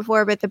mentioned it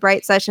before, but the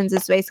Bright Sessions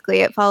is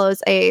basically it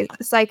follows a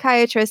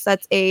psychiatrist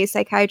that's a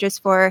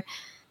psychiatrist for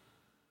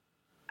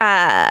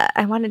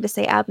I wanted to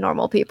say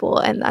abnormal people,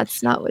 and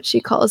that's not what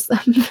she calls them.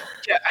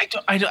 Yeah, I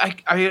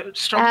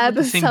struggle with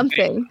the same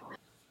thing.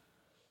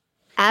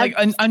 Like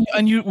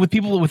with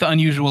people with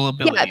unusual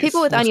abilities. Yeah,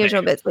 people with unusual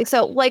abilities.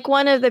 So, like,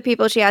 one of the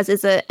people she has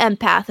is an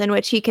empath, in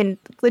which he can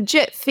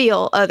legit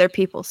feel other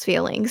people's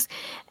feelings,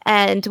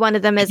 and one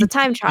of them is a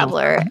time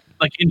traveler.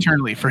 Like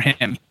internally for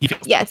him, he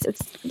feels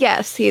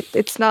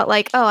it's not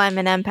like, oh, I'm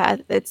an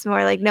empath. It's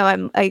more like,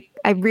 no,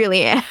 I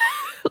really am.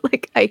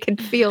 Like I can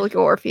feel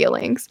your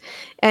feelings,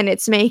 and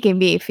it's making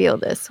me feel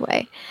this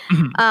way.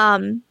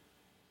 Mm-hmm.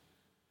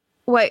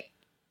 what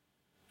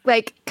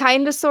like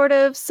kind of sort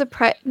of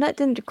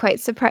didn't quite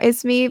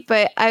surprise me,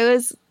 but I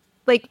was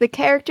like, the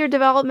character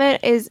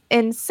development is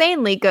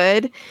insanely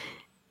good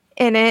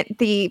in it.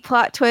 The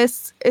plot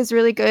twist is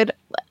really good.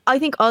 I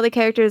think all the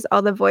characters,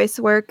 all the voice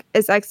work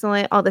is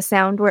excellent. All the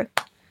sound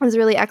work was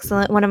really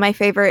excellent. One of my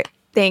favorite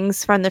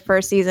things from the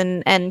first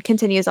season and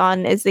continues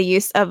on is the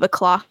use of a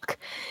clock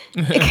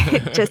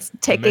just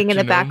ticking in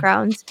the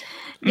background.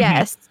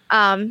 Yes.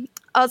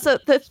 Also,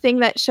 the thing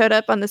that showed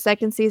up on the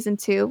second season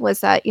too was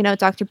that,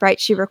 Dr. Bright,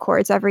 she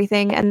records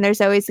everything, and there's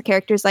always the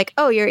characters like,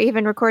 oh, you're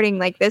even recording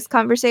like this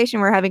conversation,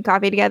 we're having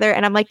coffee together,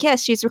 and I'm like,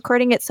 yes, she's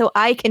recording it so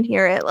I can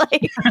hear it.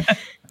 Like,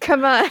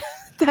 come on,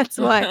 that's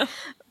why.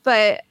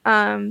 But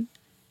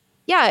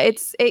yeah,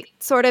 it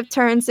sort of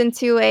turns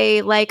into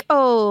a like,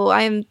 oh,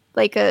 I'm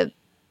like a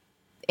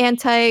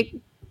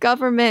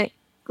anti-government,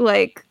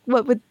 like,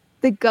 what would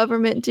the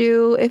government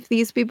do if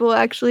these people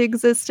actually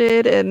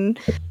existed, and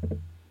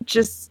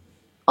just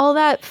all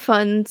that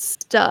fun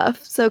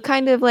stuff. So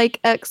kind of like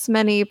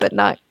X-Men-y, but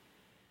not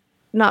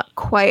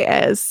quite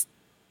as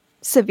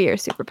severe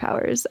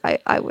superpowers,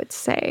 I would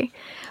say.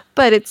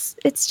 But it's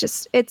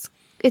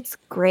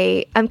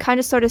great. I'm kind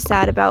of sort of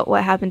sad about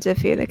what happened to a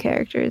few of the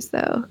characters,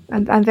 though.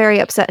 I'm very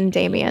upset in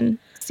Damien,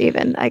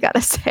 Steven, I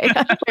gotta say.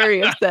 I'm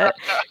very upset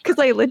because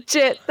I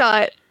legit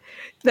thought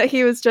that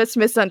he was just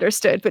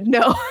misunderstood, but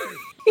no.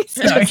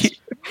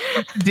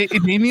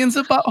 Damien's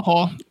a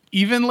butthole.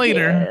 Even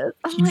later,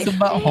 he's a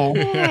butthole.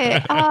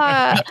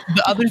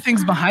 The other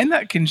things behind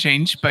that can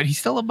change, but he's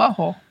still a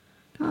butthole.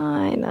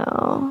 I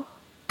know.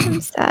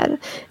 I'm sad.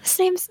 His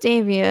name's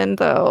Damien,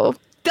 though.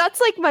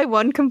 That's like my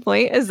one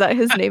complaint, is that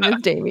his name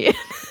is Damien.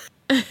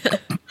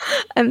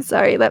 I'm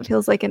sorry, that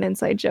feels like an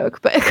inside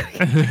joke, but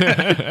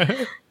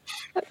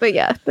but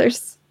yeah,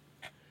 it's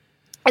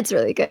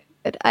really good.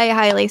 I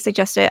highly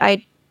suggest it.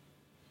 I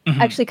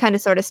actually kind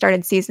of sort of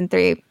started season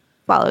 3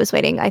 while I was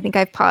waiting. I think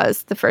I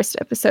paused the first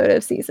episode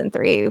of season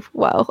 3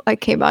 while I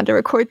came on to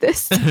record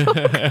this.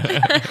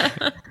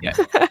 Yeah.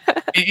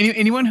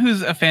 Anyone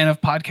who's a fan of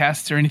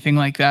podcasts or anything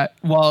like that,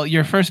 while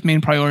your first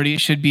main priority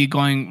should be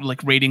going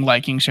like rating,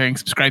 liking, sharing,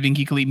 subscribing,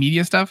 Geek Elite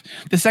Media stuff,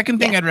 the second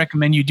thing I'd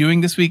recommend you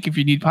doing this week if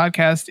you need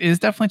podcasts is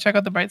definitely check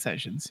out the Bright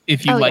Sessions.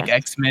 If you like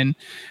X-Men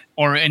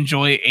or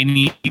enjoy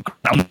any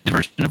grounded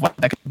version of what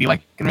that could be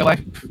like in real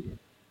life.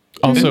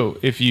 Also,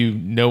 if you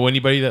know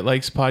anybody that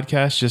likes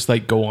podcasts, just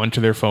like go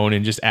onto their phone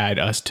and just add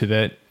us to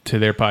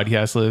their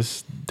podcast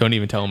list. Don't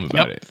even tell them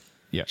about it.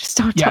 Yeah. Just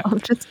don't tell them.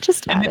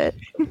 Just add it.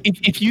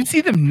 If you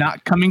see them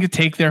not coming to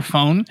take their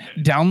phone,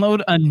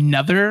 download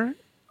another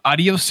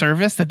audio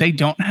service that they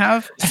don't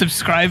have.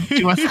 Subscribe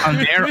to us on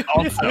there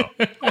also.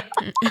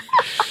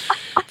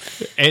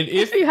 And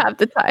if you have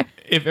the time,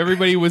 if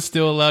everybody was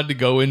still allowed to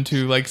go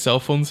into like cell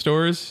phone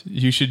stores,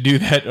 you should do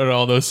that at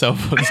all those cell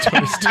phone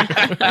stores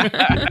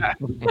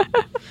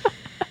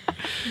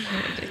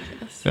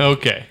too.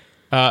 Okay.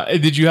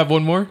 Did you have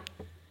one more,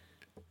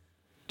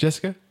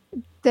 Jessica?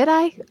 Did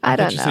I? I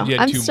don't know.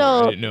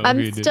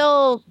 I'm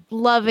still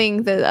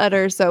loving the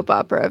utter soap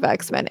opera of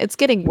X-Men. It's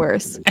getting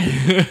worse.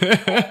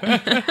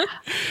 I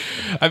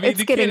mean,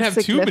 they can't have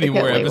too many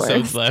more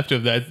episodes left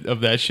of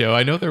that show.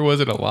 I know there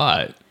wasn't a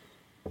lot.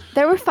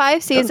 There were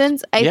 5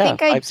 seasons. I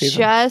think I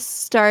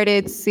just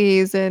started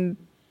season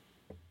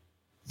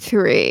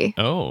 3.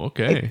 Oh,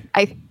 okay.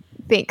 I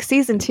think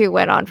season 2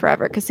 went on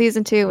forever because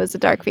season 2 was the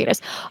Dark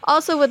Phoenix.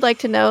 Also would like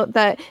to note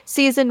that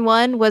season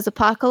 1 was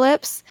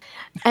Apocalypse,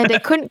 and I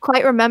couldn't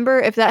quite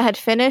remember if that had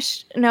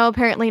finished. No,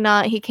 apparently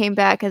not. He came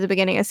back at the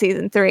beginning of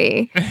season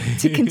 3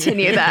 to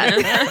continue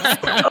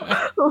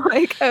that. So,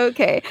 like,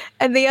 okay.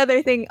 And the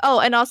other thing,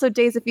 and also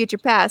Days of Future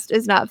Past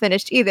is not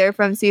finished either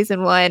from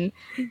season 1.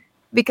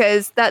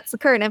 Because that's the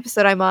current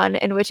episode I'm on,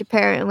 in which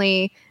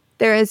apparently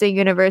there is a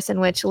universe in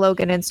which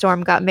Logan and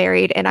Storm got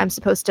married, and I'm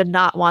supposed to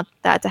not want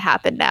that to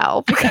happen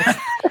now.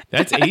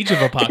 That's Age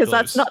of Apocalypse. Because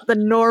that's not the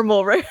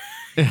normal.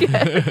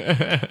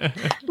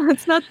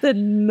 That's not the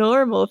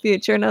normal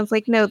future. And I was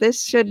like, no,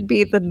 this should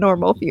be the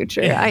normal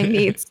future. I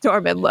need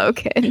Storm and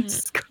Logan.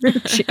 Screw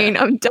Jane.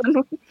 I'm done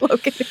with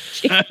Logan and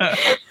Jane.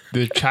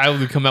 The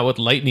child would come out with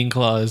lightning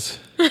claws.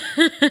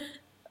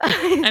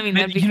 I mean,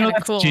 that'd be kind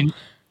of cool.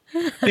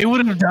 They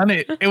wouldn't have done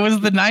it. It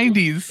was the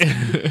 90s.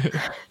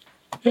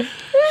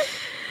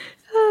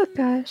 Oh,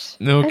 gosh.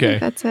 Okay. I think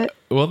that's it.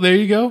 Well, there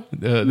you go.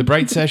 The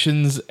Bright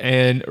Sessions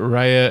and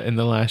Raya and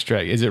the Last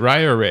Dragon. Is it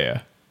Raya or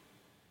Raya?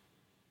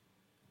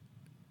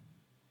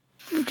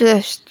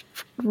 Just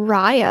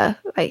Raya,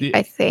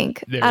 I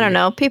think. I don't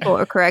know. People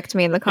will correct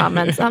me in the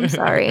comments. I'm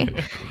sorry.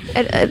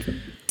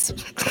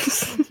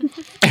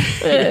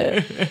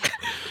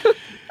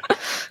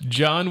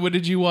 John, what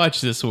did you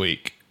watch this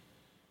week?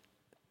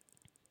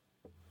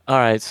 All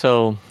right,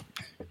 so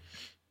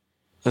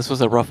this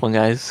was a rough one,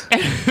 guys.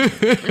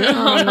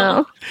 Oh,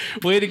 no.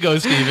 Way to go,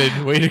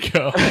 Steven. Way to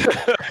go.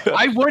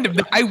 I warned him.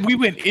 We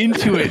went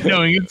into it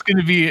knowing it's going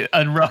to be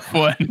a rough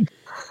one.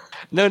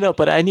 No,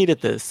 but I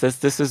needed this.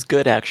 This is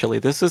good, actually.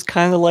 This is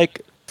kind of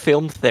like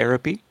film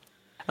therapy.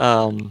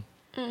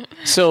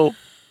 So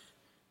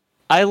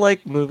I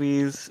like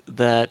movies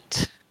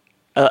that,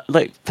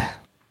 like,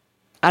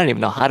 I don't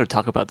even know how to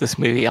talk about this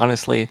movie,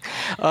 honestly.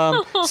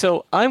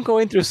 So I'm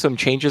going through some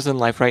changes in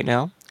life right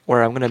now,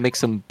 where I'm going to make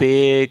some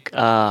big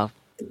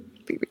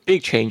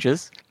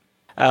changes,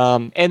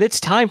 and it's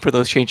time for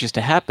those changes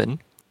to happen.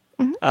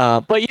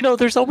 But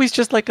there's always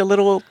just like a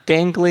little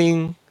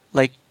dangling,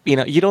 like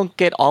you don't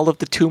get all of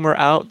the tumor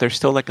out. There's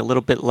still like a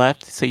little bit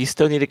left, so you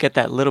still need to get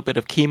that little bit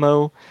of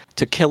chemo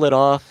to kill it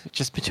off,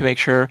 just to make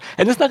sure.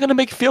 And it's not going to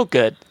make you feel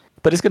good,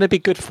 but it's going to be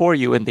good for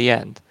you in the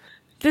end.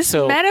 This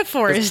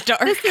metaphor is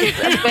dark.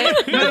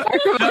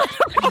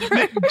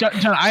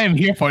 John, I am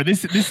here for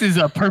this. This is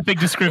a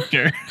perfect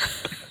descriptor.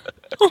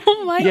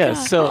 Oh my Yeah,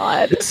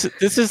 god. so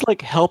this is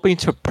like helping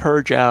to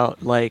purge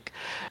out like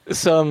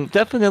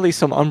definitely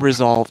some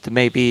unresolved,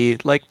 maybe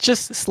like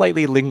just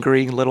slightly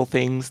lingering little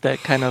things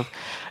that kind of,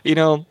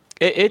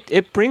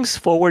 it brings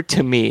forward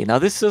to me. Now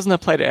this doesn't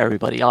apply to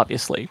everybody,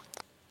 obviously,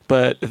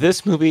 but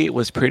this movie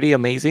was pretty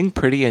amazing,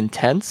 pretty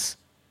intense,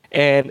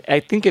 and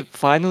I think it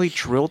finally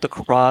drilled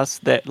across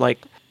that like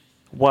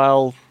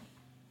while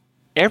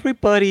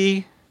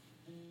everybody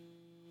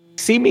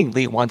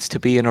seemingly wants to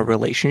be in a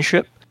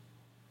relationship,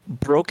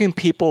 broken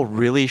people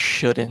really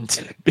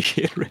shouldn't be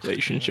in a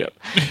relationship.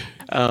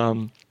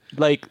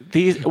 Like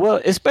these,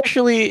 well,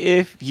 especially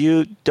if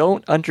you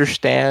don't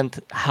understand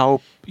how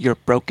your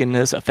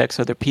brokenness affects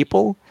other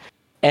people,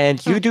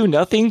 and you do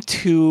nothing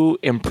to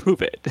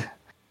improve it.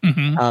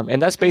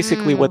 And that's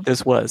basically what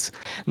this was.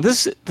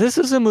 This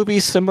is a movie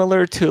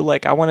similar to,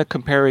 like, I want to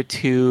compare it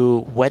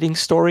to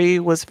Marriage Story.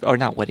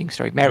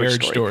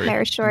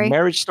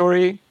 Marriage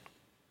Story.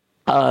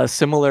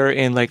 Similar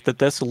in like the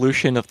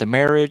dissolution of the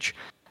marriage.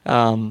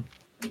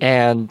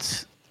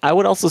 And I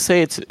would also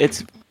say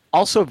it's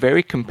also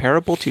very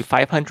comparable to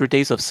 500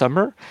 Days of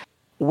Summer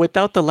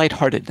without the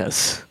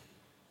lightheartedness.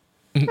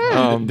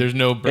 There's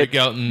no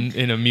breakout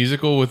in a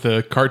musical with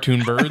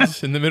cartoon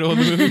birds in the middle of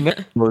the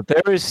movie. No,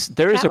 there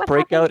is a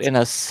breakout in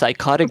a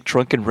psychotic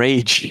drunken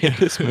rage in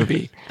this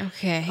movie.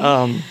 Okay.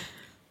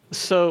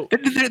 So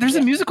There's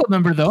a musical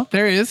number though.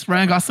 There is.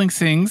 Ryan Gosling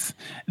sings.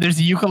 There's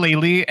a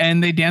ukulele,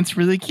 and they dance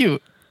really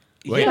cute.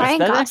 Wait, Ryan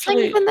that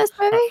Gosling's actually- in this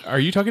movie? Are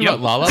you talking about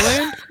La La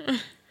Land?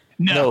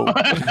 No.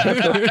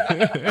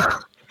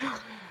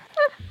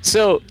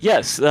 So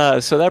yes,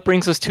 so that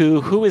brings us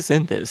to who is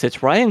in this.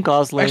 It's Ryan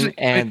Gosling Actually,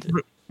 and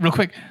wait, real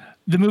quick,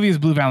 the movie is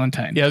Blue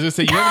Valentine. Yeah, I was gonna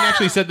say you haven't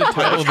actually said the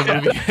title of the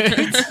movie.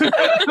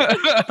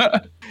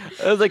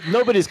 I was like,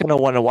 nobody's gonna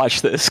want to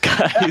watch this,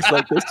 guys.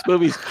 Like this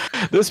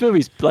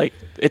movie's like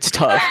it's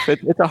tough.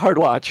 It's a hard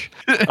watch.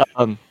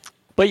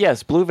 But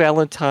yes, Blue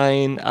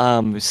Valentine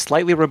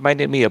slightly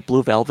reminded me of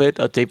Blue Velvet,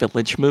 a David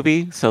Lynch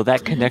movie. So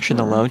that connection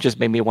alone just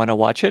made me want to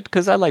watch it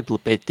because I like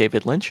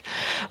David Lynch.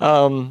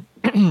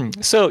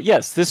 So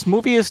yes, this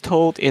movie is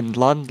told in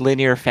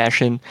non-linear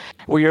fashion,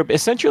 where you're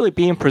essentially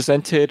being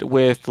presented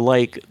with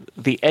like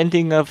the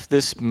ending of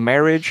this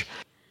marriage,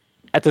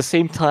 at the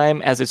same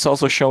time as it's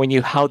also showing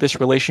you how this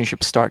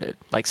relationship started,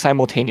 like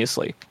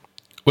simultaneously.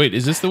 Wait,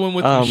 is this the one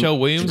with Michelle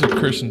Williams or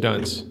Kirsten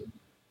Dunst?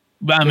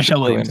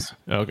 Michelle Williams.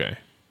 Okay.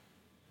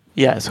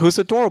 Yes, who's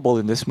adorable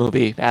in this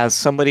movie as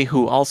somebody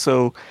who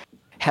also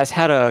has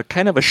had a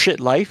kind of a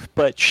shit life,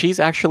 but she's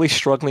actually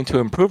struggling to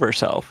improve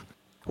herself.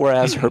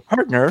 Whereas her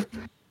partner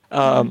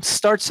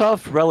starts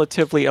off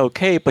relatively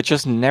okay, but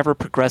just never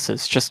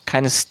progresses, just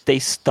kind of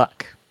stays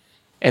stuck.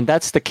 And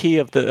that's the key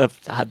of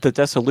the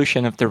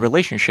dissolution of the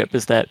relationship,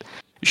 is that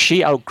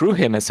she outgrew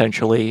him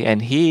essentially,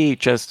 and he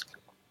just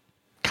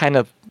kind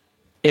of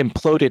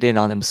imploded in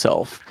on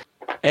himself.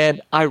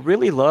 And I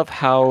really love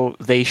how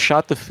they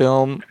shot the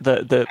film.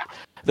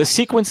 The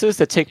sequences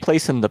that take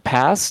place in the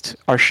past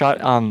are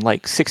shot on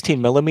like 16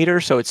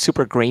 millimeters, so it's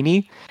super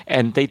grainy,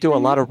 and they do a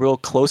lot of real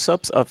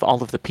close-ups of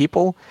all of the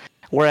people.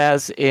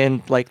 Whereas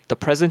in like the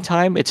present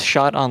time, it's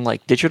shot on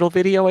like digital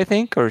video, I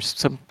think, or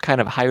some kind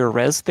of higher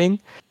res thing.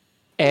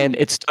 And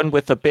it's done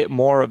with a bit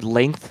more of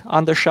length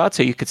on the shot,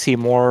 so you could see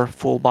more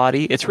full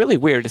body. It's really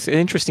weird. It's an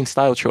interesting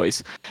style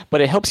choice,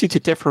 but it helps you to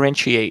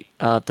differentiate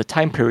the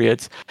time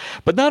periods.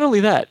 But not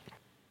only that,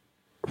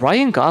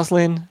 Ryan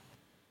Gosling,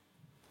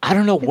 I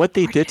don't know what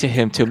they did to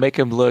him to make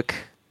him look.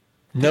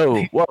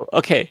 No, well,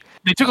 okay.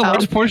 They took a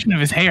large portion of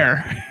his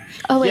hair.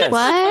 Oh wait, Yes.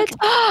 what?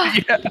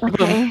 Okay.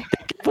 They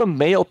give him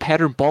male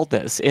pattern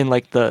baldness in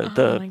like the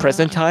my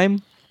present God.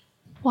 time,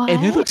 What?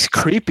 and it looks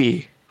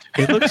creepy.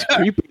 It looks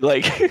creepy,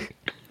 like.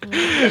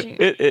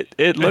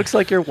 It looks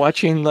like you're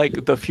watching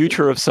like the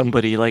future of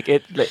somebody. Like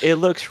it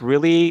looks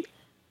really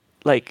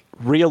like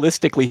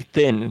realistically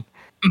thin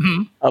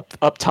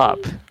up top.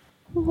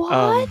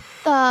 What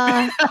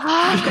the?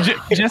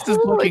 Just as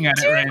looking at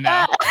it right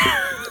now.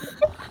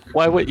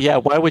 Why would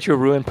you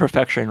ruin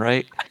perfection,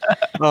 right?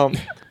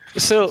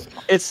 So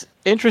it's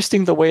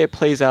interesting the way it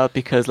plays out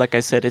because, like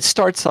I said, it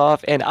starts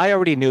off, and I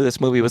already knew this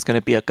movie was going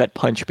to be a gut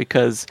punch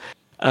because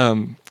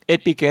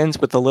it begins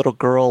with a little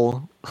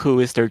girl who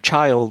is their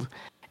child,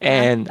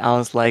 and I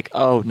was like,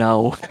 oh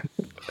no,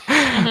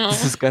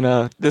 this is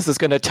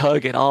gonna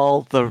tug at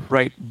all the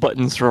right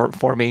buttons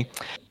for me.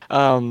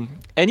 And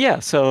yeah,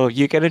 so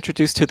you get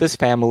introduced to this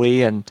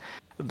family, and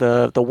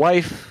the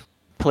wife,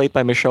 played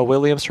by Michelle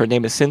Williams, her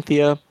name is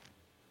Cynthia.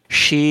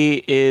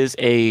 She is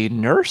a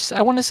nurse,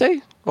 I want to say,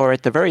 or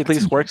at the very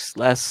least works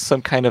as some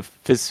kind of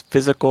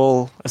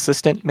physical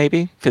assistant,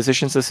 maybe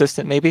physician's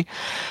assistant, maybe.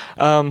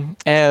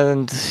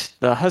 And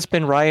the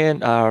husband, Ryan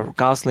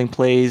Gosling,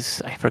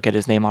 plays, I forget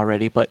his name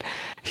already, but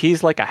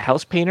he's like a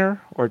house painter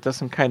or does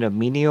some kind of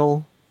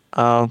menial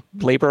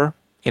labor.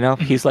 You know,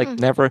 he's like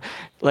never,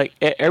 like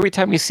every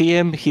time you see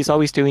him, he's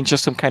always doing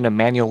just some kind of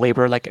manual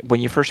labor. Like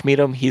when you first meet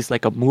him, he's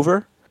like a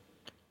mover.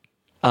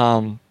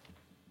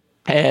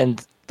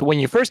 And when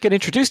you first get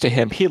introduced to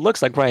him, he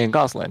looks like Ryan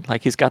Gosling.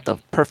 Like he's got the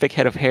perfect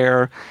head of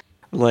hair,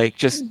 like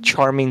just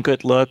charming,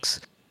 good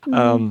looks.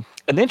 An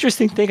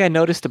interesting thing I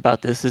noticed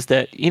about this is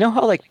that, you know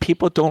how like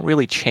people don't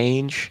really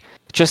change,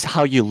 just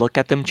how you look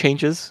at them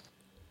changes?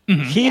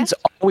 He's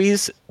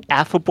always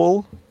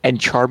affable and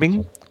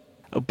charming,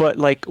 but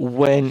like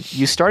when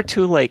you start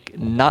to like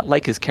not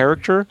like his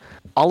character,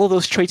 all of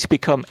those traits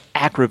become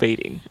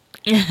aggravating.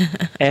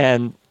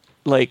 And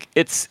like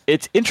it's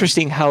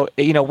interesting how,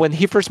 you know, when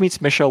he first meets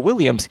Michelle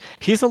Williams,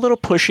 he's a little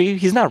pushy.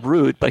 He's not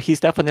rude, but he's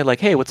definitely like,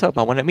 hey, what's up?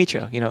 I want to meet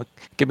you. You know,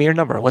 give me your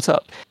number. What's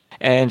up?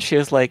 And she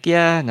was like,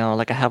 yeah, no,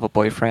 like I have a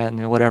boyfriend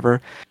or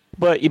whatever.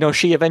 But, you know,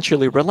 she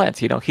eventually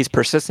relents. You know, he's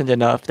persistent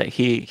enough that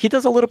he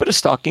does a little bit of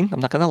stalking.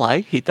 I'm not going to lie.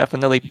 He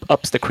definitely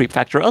ups the creep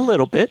factor a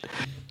little bit.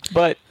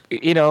 But,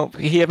 you know,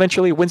 he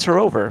eventually wins her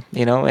over,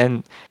 you know,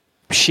 and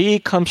she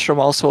comes from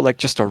also like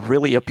just a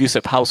really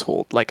abusive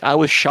household. Like I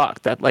was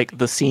shocked that like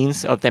the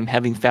scenes of them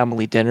having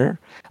family dinner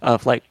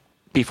of like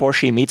before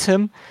she meets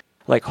him,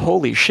 like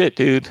holy shit,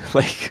 dude,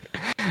 like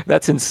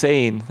that's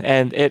insane.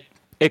 And it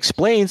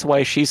explains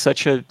why she's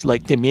such a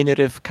like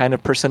diminutive kind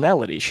of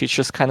personality. She's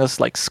just kind of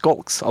like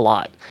skulks a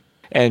lot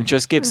and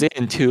just gives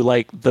in to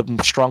like the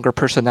stronger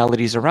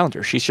personalities around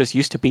her. She's just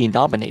used to being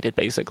dominated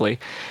basically.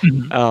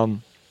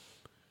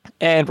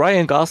 And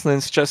Ryan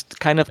Gosling's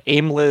just kind of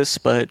aimless,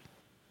 but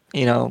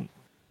you know,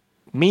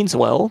 means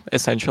well,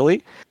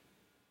 essentially.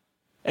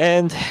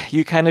 And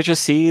you kind of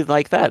just see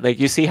like that. Like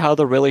you see how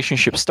the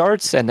relationship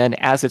starts and then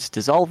as it's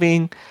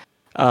dissolving.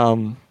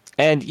 And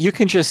you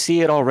can just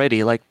see it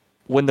already. Like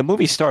when the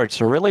movie starts,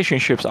 the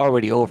relationship's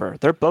already over.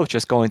 They're both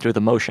just going through the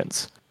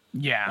motions.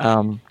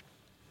 Yeah.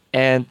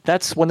 And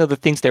that's one of the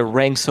things that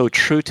rang so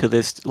true to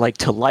this, like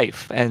to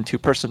life and to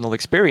personal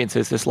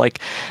experiences is like,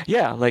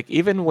 yeah, like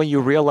even when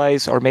you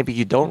realize, or maybe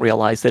you don't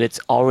realize that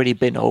it's already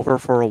been over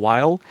for a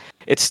while,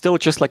 it's still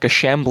just like a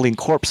shambling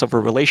corpse of a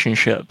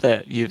relationship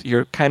that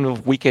you're kind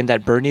of weekend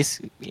at Bernie's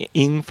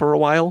in for a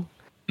while.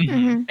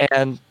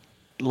 And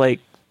like,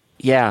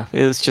 yeah,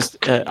 it was just,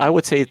 I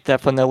would say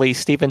definitely,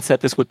 Steven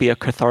said this would be a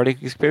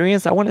cathartic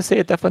experience. I want to say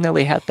it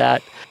definitely had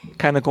that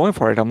kind of going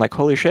for it. I'm like,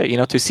 holy shit, you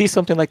know, to see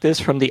something like this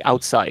from the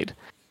outside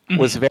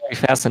was very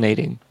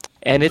fascinating.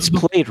 And it's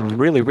played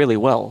really, really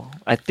well.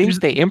 I think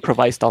they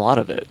improvised a lot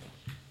of it.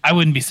 I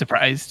wouldn't be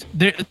surprised.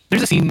 There's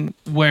a scene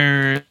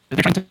where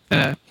they're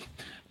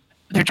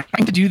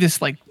trying to do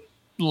this like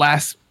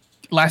last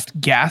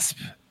gasp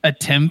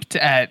attempt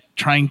at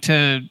trying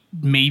to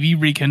maybe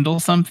rekindle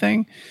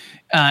something.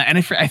 And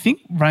I think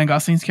Ryan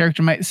Gosling's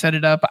character might set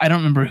it up. I don't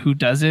remember who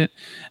does it,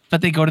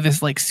 but they go to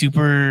this like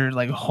super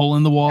like hole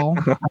in the wall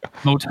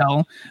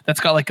motel that's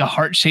got like a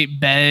heart-shaped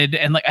bed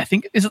and like I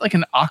think is it like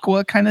an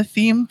aqua kind of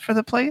theme for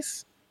the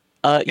place?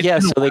 Yeah,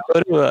 so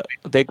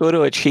they go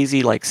to a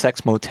cheesy like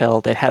sex motel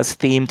that has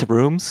themed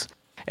rooms,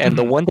 and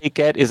the one they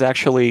get is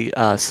actually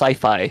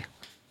sci-fi.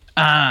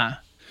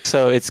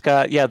 So it's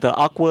got the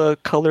aqua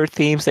color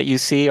themes that you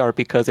see are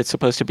because it's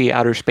supposed to be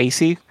outer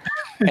spacey,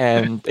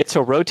 and it's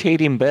a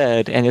rotating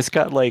bed, and it's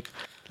got like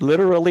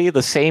literally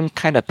the same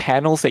kind of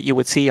panels that you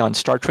would see on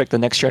Star Trek: The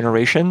Next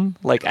Generation,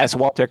 like as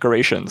wall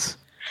decorations.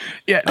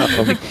 Yeah,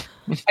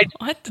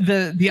 what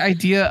the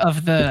idea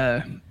of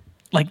the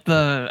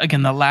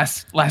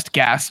last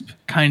gasp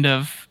kind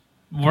of,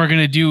 we're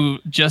going to do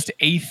just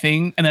a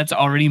thing and that's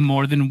already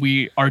more than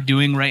we are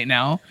doing right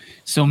now.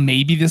 So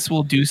maybe this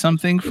will do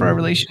something for a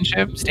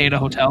relationship, stay at a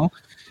hotel.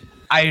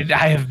 I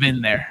have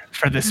been there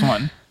for this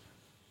one.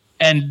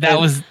 And that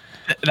was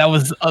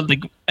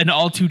like an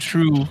all too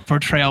true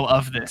portrayal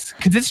of this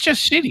because it's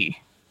just shitty.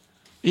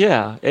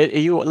 Yeah,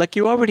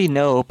 you already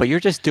know, but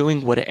you're just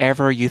doing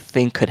whatever you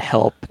think could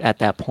help at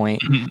that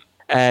point.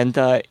 And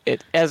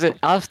as it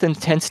often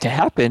tends to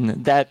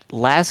happen, that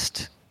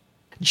last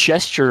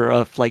gesture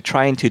of like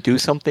trying to do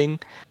something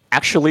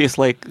actually is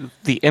like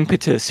the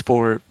impetus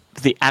for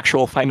the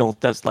actual final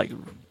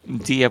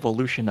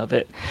de-evolution of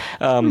it.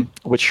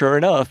 Which sure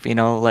enough, you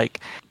know, like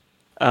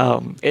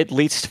it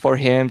leads for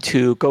him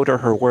to go to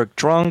her work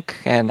drunk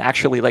and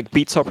actually like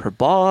beats up her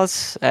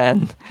boss,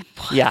 and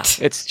yeah,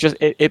 it's just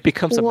it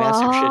becomes a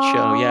massive shit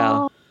show.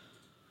 Yeah.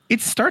 It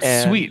starts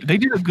sweet. They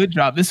did a good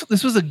job.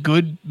 This was a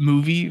good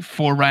movie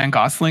for Ryan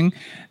Gosling,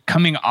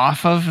 coming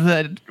off of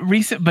the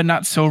recent but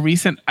not so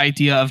recent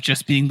idea of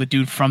just being the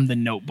dude from The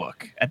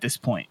Notebook at this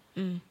point.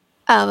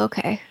 Oh,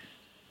 okay.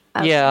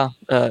 Yeah,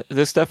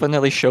 this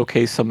definitely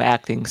showcased some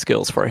acting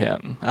skills for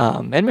him,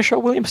 and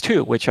Michelle Williams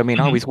too, which I mean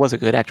always was a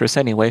good actress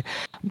anyway.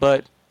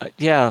 But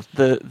yeah,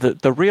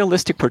 the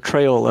realistic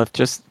portrayal of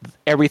just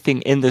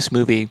everything in this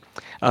movie,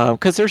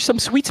 because there's some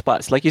sweet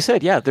spots, like you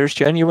said. Yeah, there's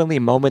genuinely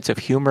moments of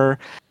humor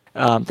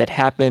that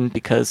happen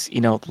because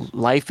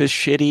life is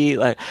shitty.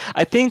 Like,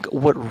 I think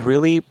what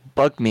really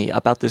bugged me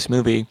about this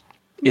movie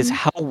is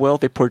how well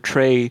they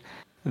portray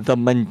the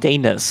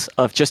mundaneness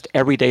of just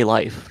everyday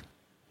life.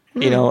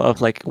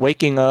 Of like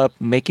waking up,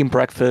 making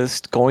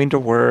breakfast, going to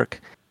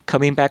work,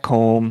 coming back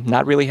home,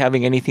 not really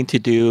having anything to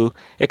do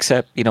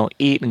except,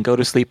 eat and go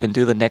to sleep and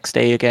do the next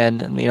day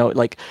again. And,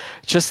 like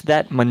just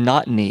that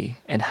monotony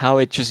and how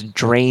it just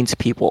drains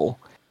people.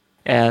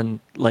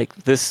 And like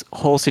this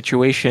whole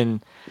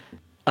situation,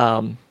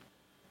 it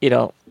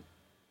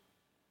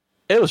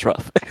was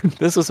rough.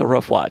 This was a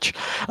rough watch.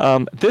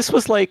 This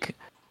was like,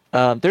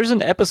 there's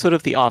an episode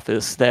of The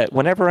Office that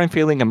whenever I'm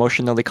feeling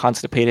emotionally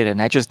constipated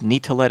and I just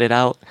need to let it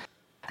out,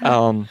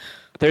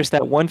 there's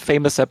that one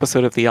famous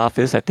episode of The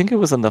Office, I think it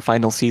was in the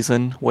final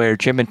season, where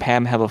Jim and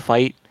Pam have a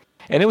fight.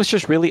 And it was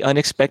just really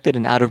unexpected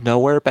and out of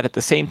nowhere, but at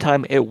the same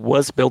time, it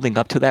was building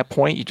up to that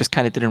point. You just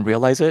kind of didn't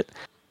realize it.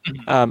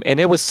 And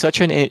it was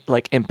such an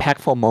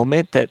impactful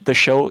moment that the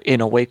show, in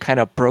a way, kind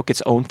of broke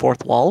its own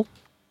fourth wall.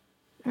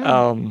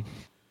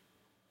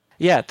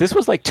 Yeah, this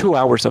was like 2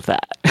 hours of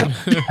that.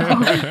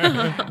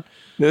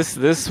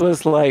 This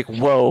was like,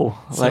 whoa.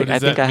 So like I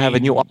think I have a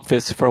new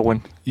office for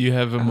when. You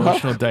have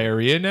emotional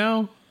diarrhea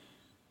now?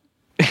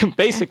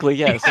 Basically,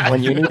 yes.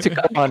 When you need to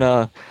go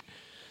on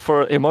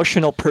for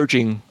emotional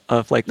purging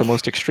of like the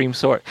most extreme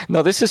sort.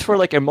 No, this is for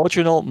like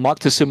emotional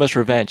Moctezuma's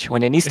revenge,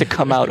 when it needs to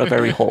come out of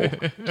every hole.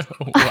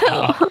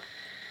 Wow.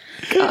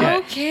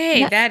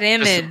 Okay, that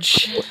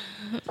image.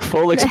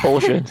 Full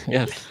expulsion,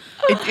 yes.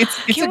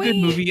 It's a good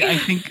movie. I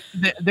think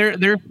there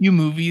are a few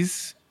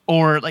movies,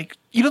 or like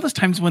those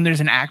times when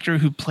there's an actor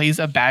who plays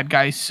a bad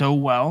guy so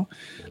well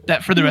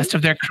that for the rest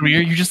of their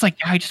career you're just like,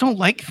 I just don't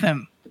like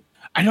them.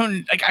 I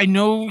don't like. I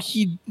know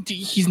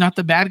he's not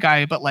the bad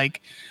guy, but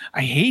like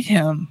I hate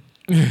him.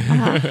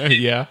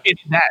 Yeah,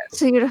 it's that.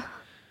 So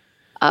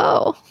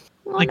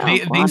Like no.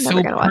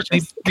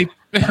 they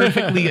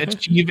perfectly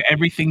achieve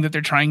everything that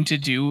they're trying to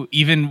do,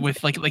 even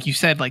with like you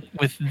said, like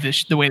with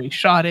the way they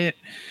shot it.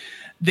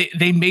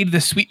 They made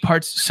the sweet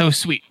parts so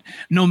sweet,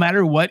 no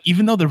matter what.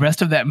 Even though the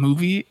rest of that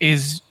movie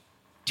is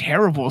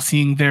terrible,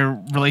 seeing their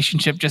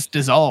relationship just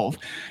dissolve,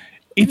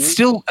 it's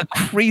still a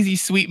crazy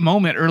sweet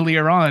moment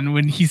earlier on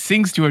when he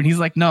sings to her, and he's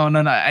like, "No,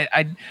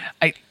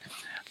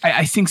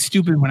 I sing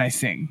stupid when I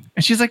sing,"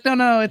 and she's like,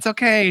 "No, it's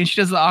okay." And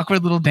she does the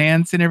awkward little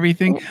dance and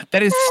everything.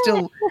 That is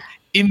still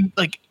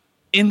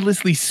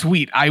endlessly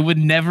sweet. I would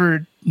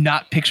never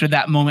not picture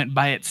that moment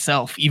by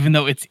itself, even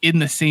though it's in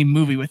the same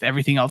movie with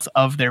everything else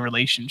of their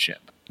relationship.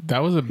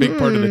 That was a big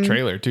part of the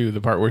trailer too. The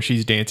part where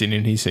she's dancing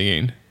and he's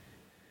singing.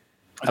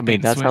 I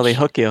mean, that's how they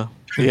hook you.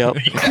 Yep,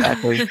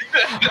 exactly.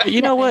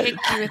 You know what? Hit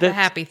you with the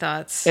happy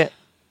thoughts.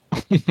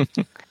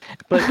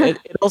 But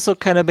it also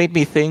kind of made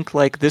me think,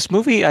 like, this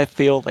movie, I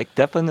feel like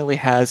definitely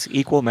has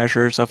equal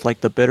measures of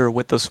like the bitter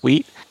with the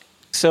sweet.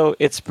 So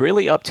it's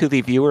really up to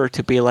the viewer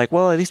to be like,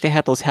 well, at least they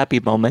had those happy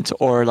moments,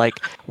 or like,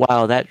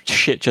 wow, that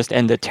shit just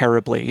ended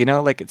terribly.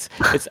 Like it's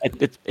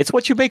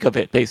what you make of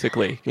it,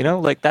 basically.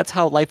 Like that's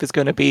how life is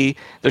going to be.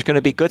 There's going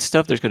to be good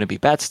stuff. There's going to be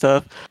bad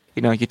stuff.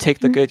 You take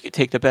the good, you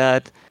take the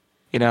bad.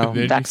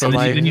 That's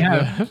life.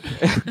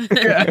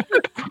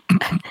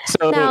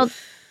 So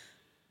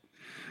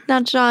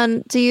now,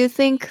 John, do you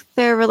think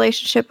their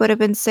relationship would have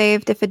been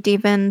saved if a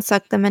demon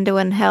sucked them into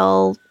an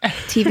hell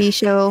TV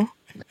show?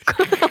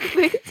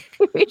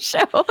 TV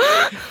show,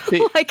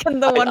 like in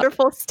The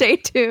Wonderful Stay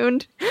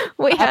Tuned,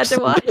 we had to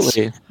watch.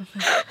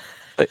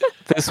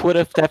 This would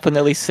have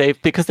definitely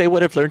saved, because they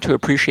would have learned to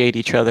appreciate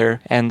each other,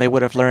 and they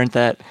would have learned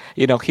that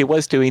he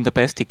was doing the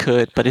best he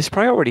could, but his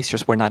priorities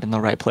just were not in the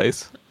right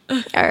place.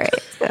 All right,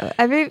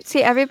 so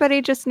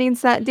everybody just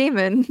needs that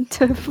demon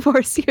to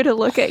force you to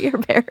look at your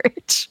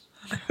marriage.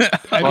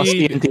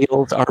 Austrian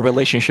deals are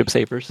relationship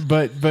savers.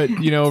 But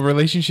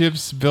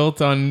relationships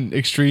built on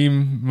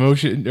extreme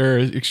motion or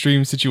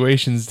extreme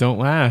situations don't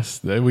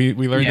last. We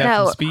learned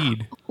that from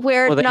Speed.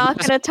 We're not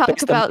going to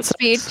talk about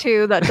Speed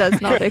 2. That does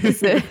not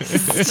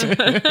exist.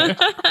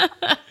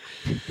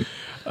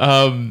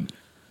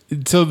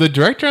 So the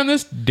director on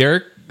this,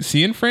 Derek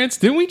Cianfrance,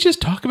 didn't we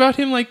just talk about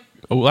him like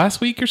last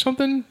week or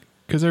something?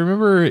 Because I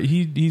remember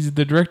he's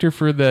the director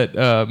for that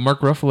Mark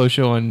Ruffalo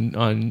show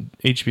on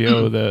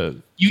HBO.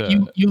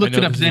 You looked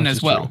it up then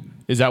as well. True.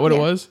 Is that what it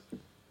was?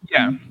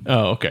 Yeah.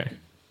 Oh, okay.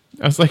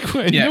 I was like,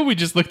 I know we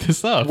just looked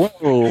this up.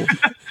 Whoa,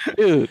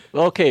 dude.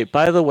 Okay.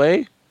 By the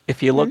way,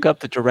 if you look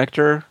up the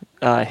director,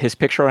 his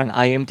picture on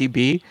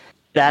IMDb,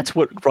 that's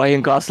what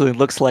Ryan Gosling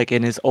looks like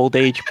in his old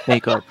age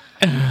makeup.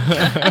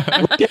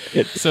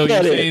 So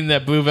you're saying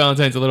that Blue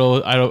Valentine's a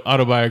little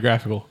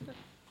autobiographical?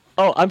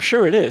 Oh, I'm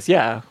sure it is.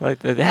 Yeah,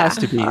 like it has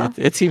to be.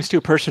 It seems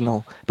too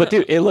personal. But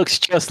dude, it looks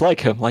just like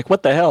him. Like,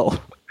 what the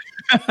hell?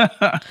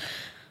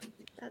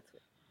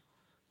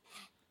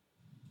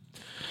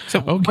 So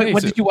Okay,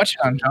 what so- did you watch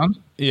it on, John?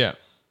 Yeah.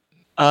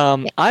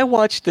 I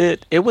watched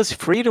it. It was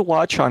free to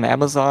watch on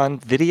Amazon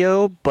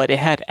Video, but it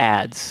had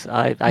ads.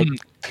 I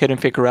couldn't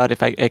figure out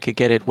if I could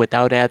get it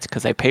without ads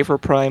because I pay for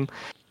Prime.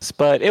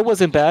 But it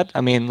wasn't bad.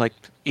 I mean, like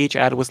each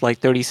ad was like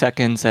 30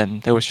 seconds,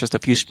 and there was just a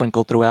few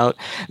sprinkled throughout.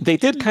 They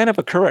did kind of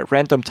occur at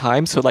random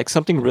times, so like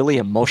something really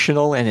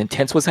emotional and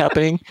intense was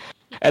happening,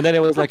 and then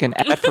it was like an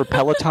ad for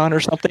Peloton or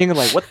something.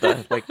 Like what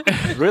the like,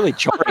 really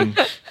jarring.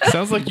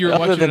 Sounds like you're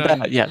Other watching than it on,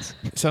 that, yes.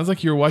 Sounds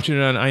like you're watching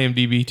it on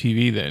IMDb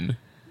TV then.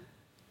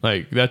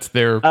 Like that's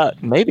their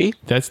Maybe.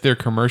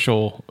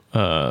 commercial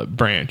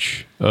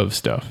branch of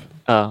stuff.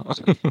 Could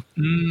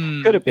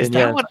have Is been. that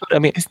Yeah. what- I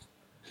mean,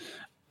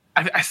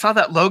 I saw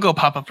that logo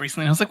pop up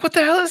recently. And I was like, what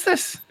the hell is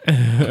this?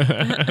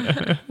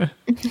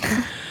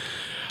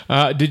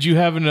 Did you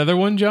have another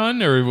one,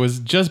 John, or was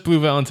just Blue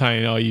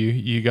Valentine all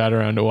you got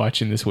around to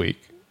watching this week?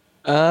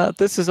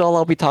 this is all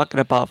I'll be talking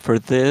about for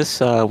this.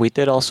 We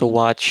did also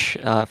watch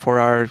for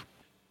our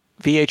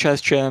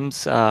VHS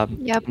gems,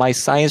 Yep. My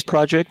Science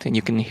Project, and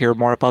you can hear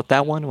more about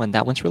that one when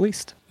that one's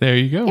released. There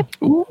you go.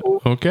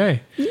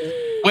 Okay.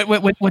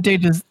 What day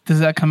does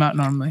that come out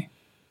normally?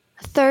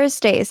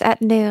 Thursdays at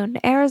noon,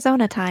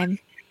 Arizona time.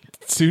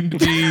 Soon to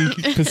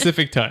be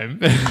Pacific time.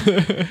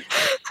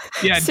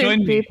 Yeah, Soon join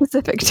to be me.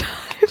 Pacific time.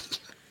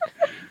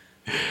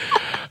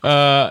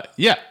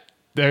 Yeah.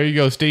 There you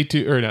go. Stay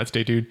tuned, or not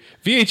stay tuned.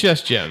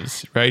 VHS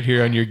Gems right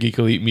here on your Geek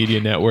Elite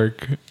Media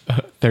Network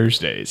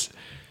Thursdays.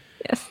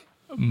 Yes.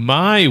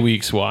 My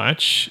week's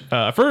watch.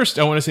 First,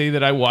 I want to say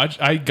that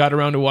I got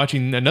around to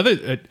watching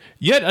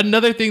yet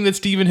another thing that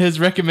Steven has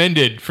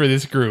recommended for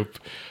this group.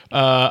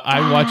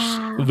 I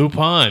watched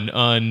Lupin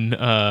on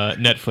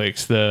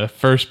Netflix, the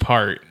first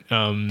part.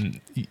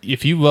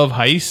 If you love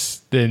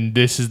heists, then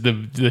this is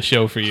the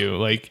show for you.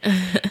 Like,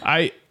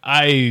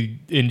 I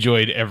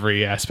enjoyed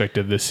every aspect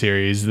of this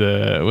series.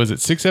 Was it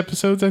 6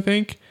 episodes? I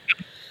think.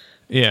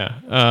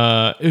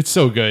 Yeah, it's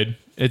so good.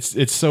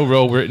 It's so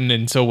well written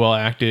and so well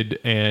acted,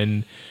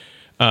 and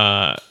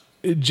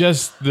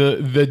just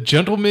the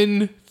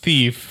gentleman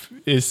thief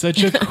is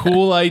such a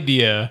cool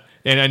idea.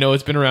 And I know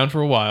it's been around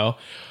for a while.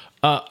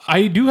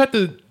 I do have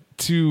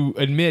to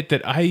admit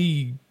that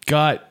I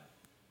got,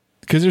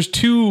 because there's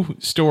 2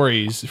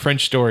 stories,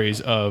 French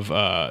stories of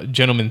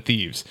gentleman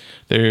thieves.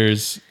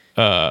 There's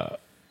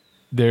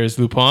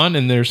Lupin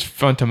and there's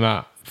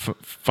Fantomas,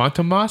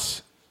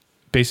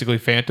 basically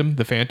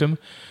the Phantom.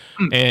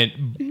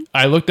 And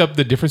I looked up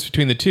the difference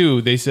between the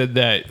 2. They said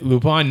that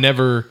Lupin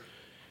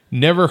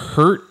never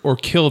hurt or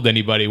killed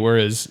anybody,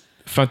 whereas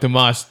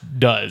Fantomas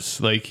does.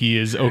 Like, he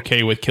is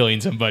okay with killing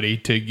somebody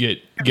to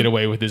get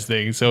away with his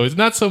thing. So it's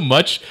not so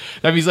much.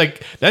 I mean,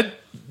 like, that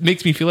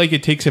makes me feel like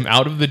it takes him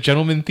out of the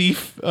gentleman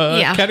thief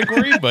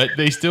category, but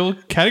they still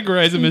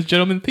categorize him as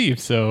gentleman thief.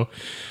 So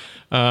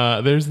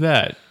there's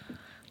that.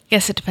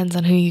 Guess it depends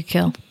on who you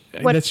kill.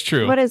 That's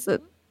true. What is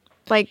it?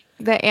 Like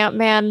the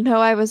Ant-Man,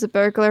 no, I was a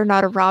burglar,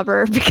 not a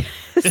robber,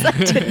 because I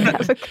didn't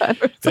have a gun.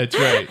 Or That's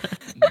right.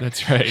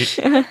 That's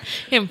right.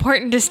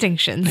 Important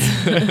distinctions.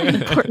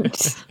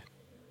 important.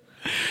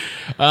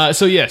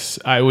 So yes,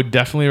 I would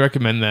definitely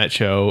recommend that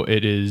show.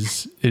 It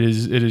is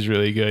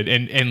really good,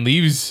 and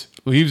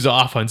leaves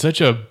off on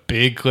such a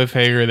big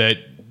cliffhanger that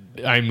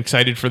I'm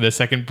excited for the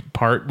second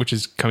part, which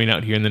is coming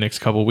out here in the next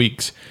couple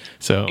weeks.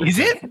 So Is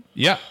it?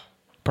 Yeah,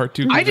 part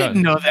 2. I comes out.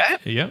 didn't know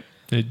that. Yep,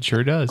 it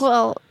sure does.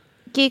 Well,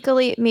 Geek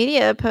Elite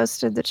Media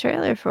posted the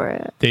trailer for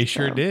it. They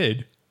sure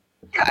did.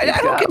 I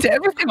don't get to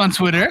everything on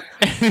Twitter.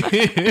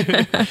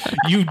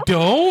 You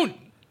don't?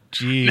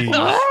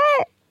 Jeez.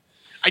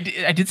 I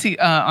did see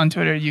on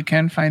Twitter, you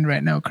can find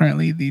right now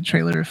currently the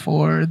trailer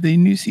for the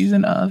new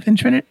season of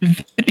Infinity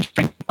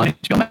Train on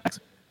HBO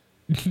Max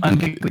on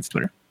Geek Elite's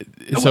Twitter.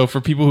 So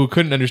for people who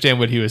couldn't understand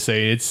what he was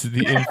saying, it's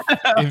the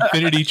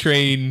Infinity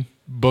Train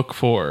Book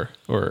 4,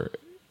 or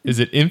is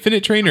it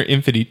Infinite Train or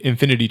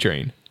Infinity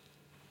Train?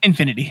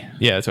 Infinity.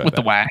 Yeah, that's what with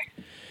the Y.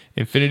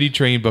 Infinity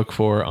Train Book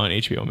 4 on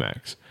HBO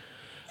Max.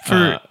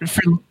 For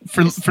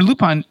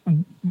Lupin,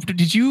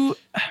 did you,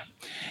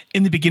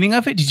 in the beginning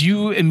of it, did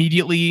you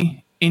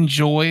immediately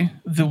enjoy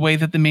the way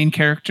that the main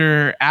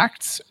character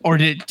acts, or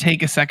did it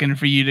take a second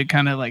for you to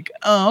kind of like,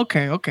 oh,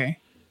 okay,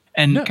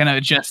 and No. kind of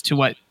adjust to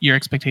what your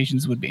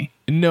expectations would be?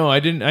 No, I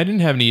didn't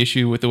have any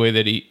issue with the way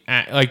that he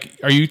like.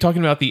 Are you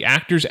talking about the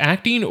actors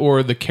acting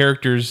or the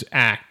characters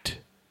act?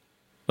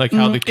 Like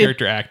how the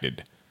character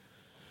acted?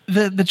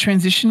 The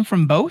transition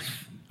from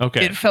both.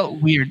 Okay. It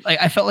felt weird.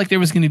 Like I felt like there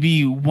was going to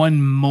be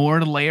one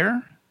more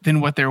layer than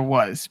what there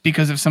was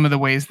because of some of the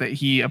ways that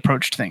he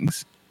approached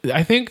things.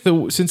 I think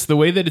since the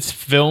way that it's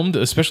filmed,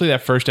 especially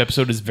that first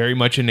episode, is very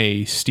much in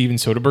a Steven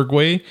Soderbergh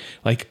way.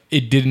 Like I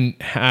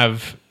didn't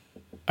have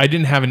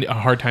a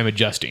hard time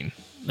adjusting,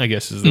 I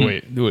guess is the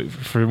way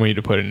for me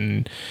to put it.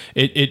 And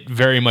it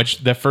very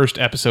much, the first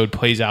episode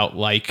plays out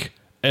like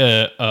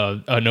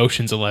an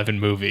Ocean's 11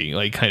 movie,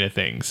 like kind of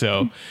thing.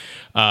 So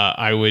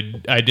I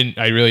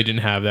really didn't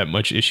have that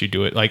much issue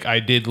to it. Like I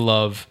did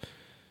love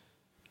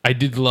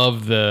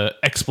the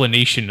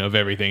explanation of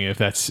everything, if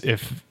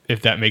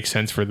that makes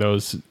sense for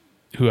those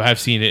who have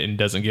seen it and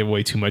doesn't give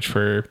away too much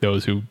for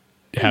those who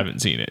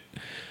haven't seen it.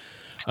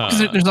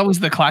 There's always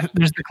the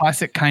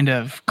classic kind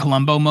of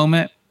Columbo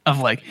moment of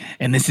like,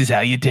 and this is how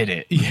you did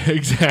it. Yeah,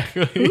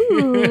 exactly.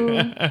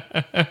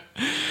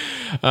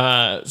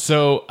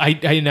 So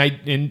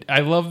I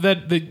love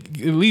that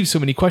it leaves so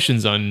many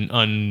questions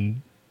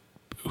on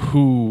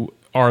who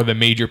are the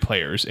major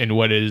players and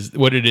what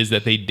it is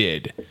that they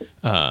did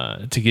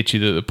to get you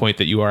to the point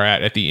that you are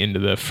at the end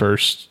of the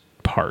first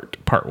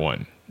part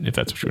one, if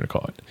that's what you want to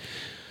call it.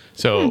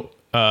 So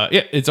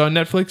yeah, it's on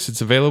Netflix.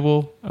 It's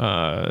available,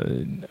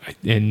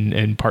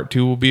 and part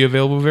 2 will be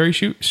available very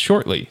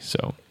shortly.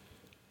 So,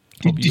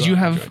 did you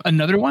have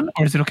another one,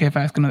 or is it okay if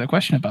I ask another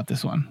question about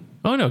this one?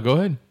 Oh no, go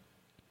ahead.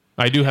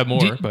 I do have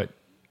more, but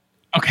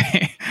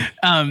okay.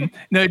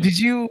 No, did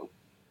you,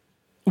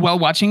 while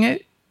watching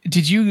it,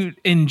 did you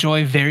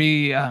enjoy I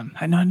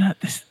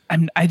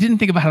didn't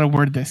think about how to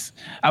word this.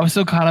 I was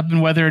so caught up in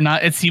whether or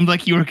not it seemed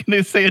like you were going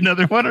to say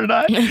another one or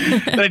not,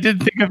 that I didn't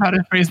think of how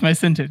to phrase my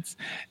sentence.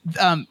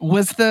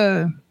 Was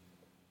the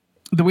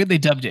way they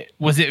dubbed it,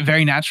 was it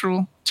very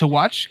natural to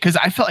watch? Because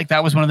I felt like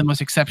that was one of the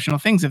most exceptional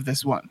things of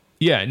this one.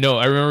 Yeah, no,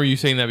 I remember you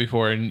saying that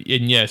before, and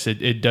yes,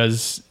 it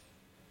does.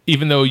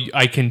 Even though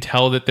I can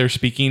tell that they're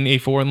speaking a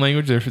foreign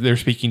language, they're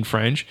speaking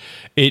French,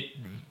 it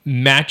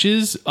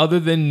matches, other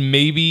than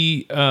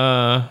maybe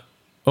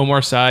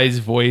Omar Sy's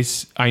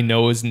voice, I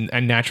know is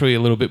naturally a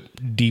little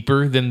bit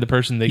deeper than the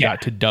person they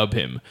got to dub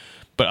him.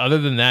 But other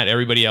than that,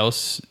 everybody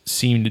else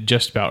seemed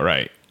just about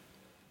right.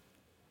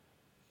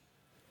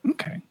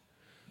 Okay.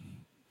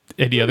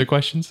 Any other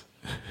questions?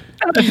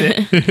 That's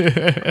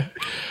it.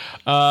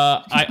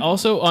 I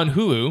also, on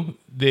Hulu,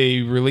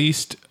 they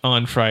released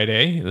on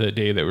Friday, the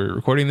day that we're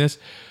recording this,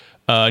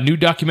 a new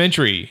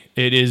documentary.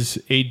 It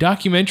is a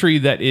documentary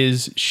that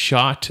is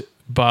directed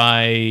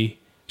by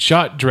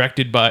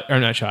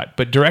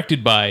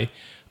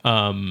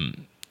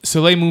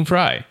Soleil Moon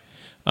Frye,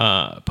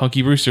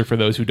 Punky Brewster, for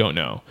those who don't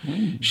know.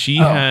 She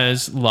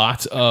has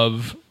lots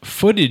of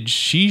footage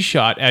she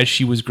shot as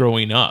she was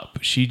growing up.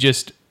 She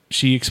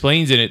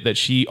explains in it that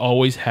she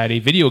always had a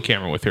video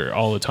camera with her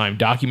all the time,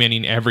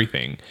 documenting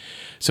everything.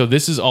 So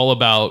this is all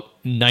about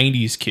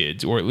 90s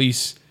kids, or at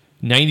least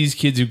 90s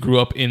kids who grew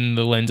up in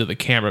the lens of the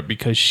camera,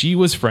 because she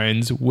was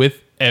friends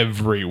with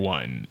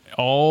everyone,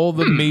 all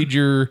the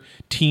major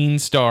teen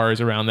stars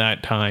around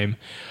that time.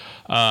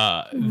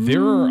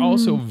 There are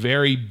also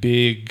very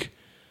big,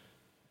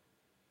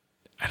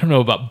 I don't know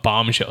about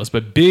bombshells,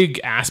 but big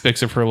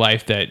aspects of her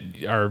life that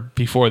are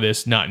before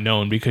this not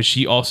known, because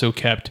she also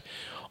kept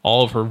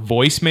all of her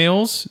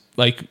voicemails,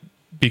 like,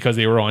 because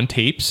they were on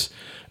tapes.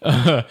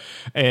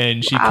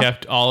 And she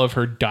kept all of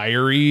her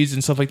diaries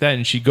and stuff like that.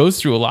 And she goes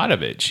through a lot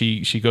of it.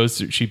 She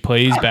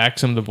plays back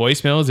some of the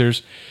voicemails.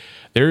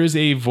 There is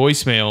a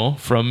voicemail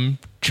from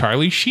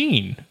Charlie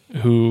Sheen,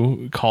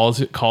 who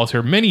calls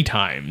her many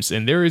times,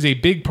 and there is a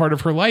big part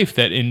of her life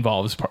that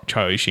involves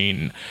Charlie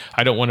Sheen.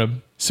 I don't want to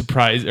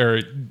surprise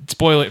or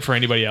spoil it for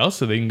anybody else,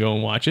 so they can go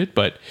and watch it.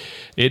 But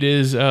it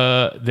is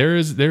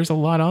there's a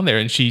lot on there,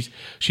 and she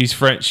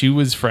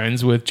was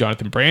friends with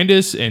Jonathan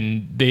Brandis,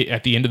 and they,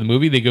 at the end of the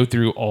movie, they go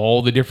through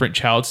all the different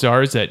child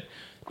stars that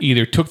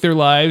either took their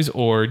lives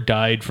or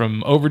died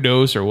from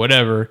overdose or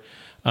whatever,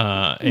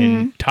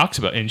 and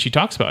she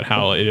talks about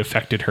how it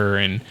affected her,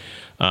 and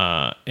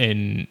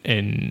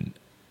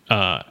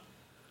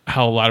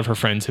how a lot of her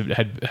friends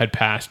had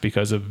passed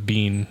because of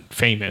being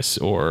famous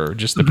or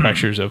just the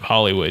pressures of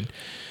Hollywood.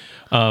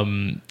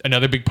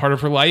 Another big part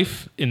of her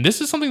life, and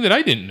this is something that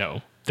I didn't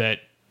know, that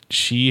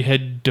she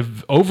had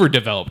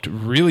overdeveloped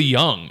really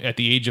young at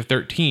the age of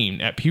 13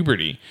 at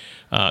puberty,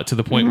 to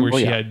the point where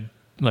she had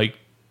like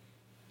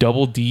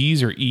double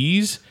D's or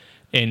E's,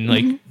 and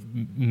like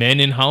men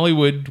in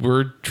Hollywood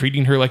were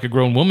treating her like a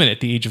grown woman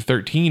at the age of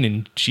 13,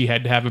 and she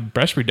had to have a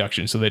breast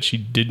reduction so that she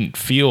didn't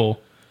feel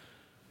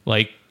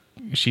like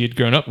she had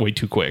grown up way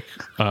too quick,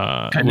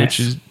 which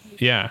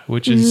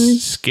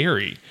is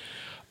scary.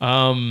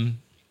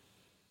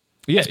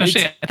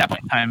 Especially at that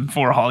point in time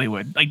for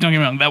Hollywood. Like, don't get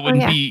me wrong, that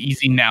wouldn't be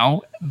easy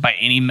now by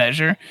any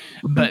measure,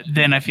 but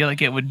then I feel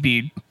like it would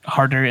be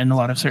harder in a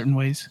lot of certain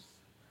ways.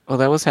 Well,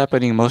 that was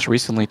happening most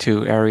recently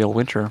to Ariel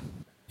Winter.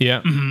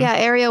 Yeah. Yeah,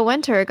 Ariel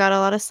Winter got a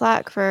lot of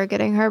slack for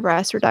getting her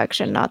breast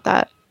reduction not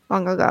that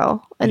long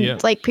ago.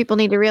 And like, people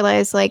need to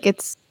realize, like,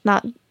 it's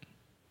not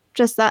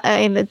just that.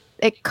 I mean,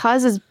 it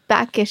causes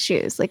back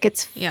issues. Like,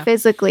 it's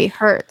physically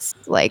hurts.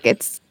 Like,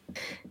 it's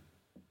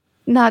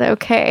not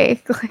okay.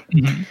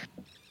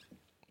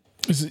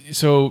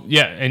 So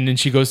yeah, and then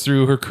she goes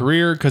through her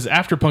career, because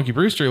after Punky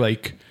Brewster,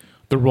 like,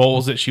 the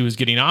roles that she was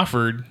getting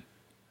offered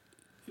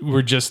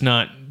were just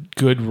not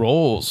good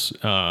roles.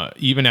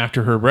 Even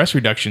after her breast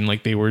reduction,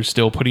 like, they were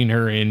still putting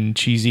her in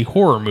cheesy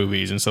horror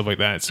movies and stuff like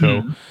that.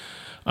 So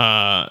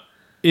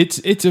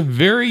it's a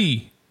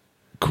very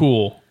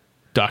cool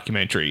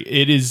documentary.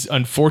 It is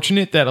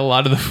unfortunate that a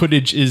lot of the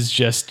footage is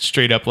just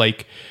straight up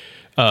like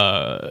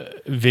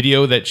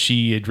video that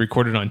she had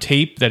recorded on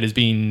tape that is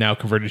being now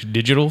converted to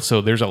digital.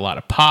 So there's a lot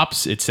of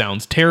pops. It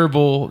sounds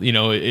terrible.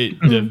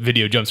 The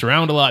video jumps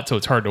around a lot, so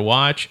it's hard to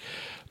watch.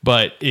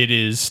 But it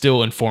is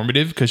still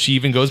informative because she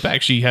even goes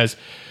back.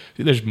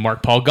 There's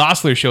Mark Paul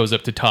Gosselaar shows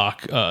up to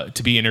talk,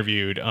 to be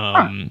interviewed.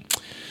 Brian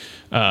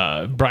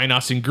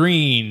Austin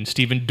Green,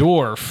 Stephen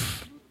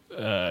Dorff,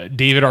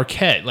 David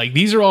Arquette. Like,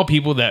 these are all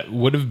people that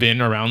would have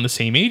been around the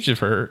same age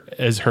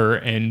as her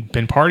and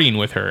been partying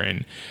with her.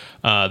 And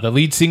the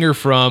lead singer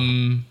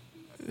from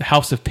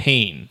House of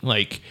Pain,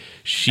 like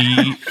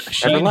she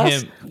and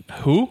him.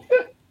 Who?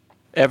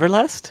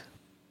 Everlast?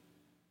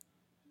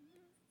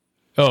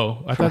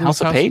 Oh, I thought it was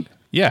House of Pain?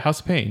 Yeah,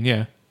 House of Pain.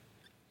 Yeah.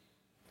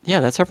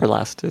 Yeah, that's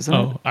Everlast, isn't it?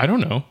 Oh, I don't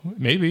know.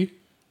 Maybe.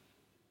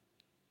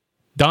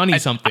 Donnie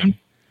something.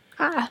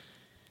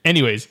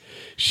 Anyways,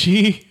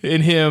 she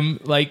and him,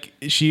 like,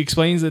 she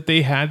explains that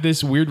they had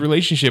this weird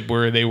relationship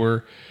where they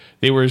were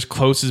as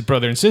close as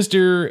brother and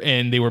sister,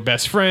 and they were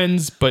best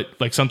friends, but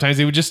like sometimes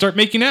they would just start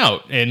making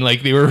out, and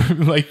like they were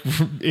like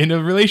in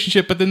a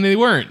relationship, but then they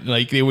weren't.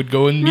 Like, they would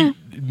go and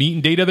meet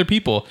and date other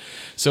people.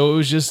 So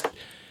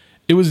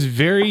it was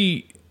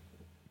very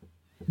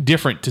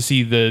different to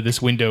see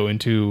this window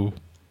into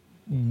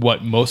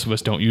what most of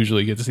us don't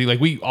usually get to see.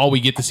 Like, all we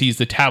get to see is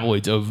the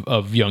tabloids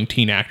of young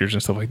teen actors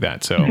and stuff like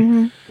that.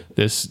 So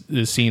this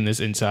seeing this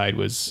inside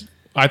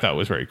I thought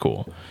was very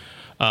cool.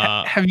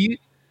 Have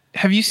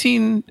you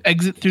seen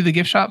Exit Through the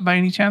Gift Shop by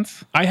any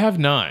chance? I have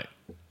not.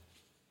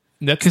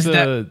 Is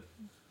that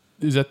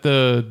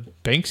the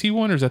Banksy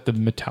one or is that the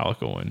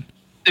Metallica one?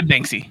 The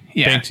Banksy.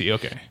 Yeah. Banksy,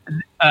 okay.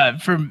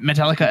 For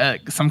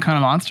Metallica, Some Kind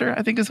of Monster,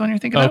 I think is one you're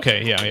thinking of.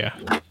 Okay, yeah.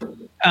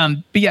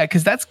 But yeah,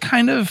 because that's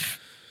kind of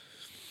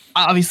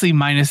obviously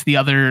minus the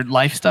other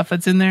life stuff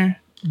that's in there.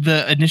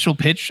 The initial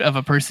pitch of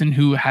a person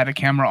who had a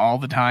camera all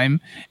the time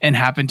and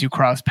happened to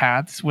cross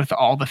paths with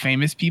all the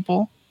famous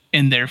people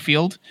in their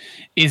field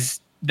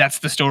that's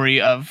the story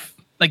of,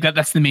 like,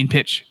 that's the main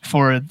pitch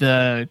for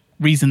the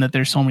reason that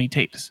there's so many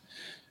tapes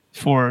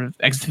for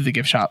Exit Through the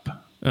Gift Shop.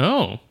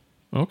 Oh,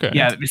 okay.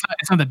 Yeah,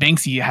 it's not that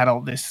Banksy had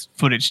all this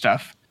footage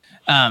stuff.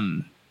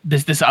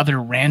 This other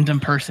random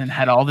person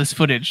had all this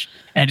footage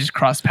and just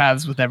crossed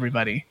paths with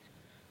everybody,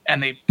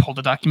 and they pulled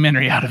a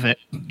documentary out of it.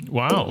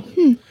 Wow.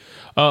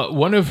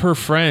 One of her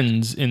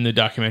friends in the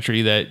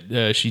documentary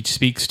that she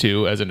speaks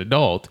to as an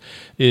adult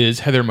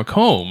is Heather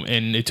McComb,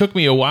 and it took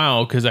me a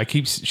while because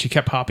she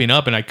kept popping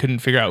up and I couldn't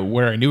figure out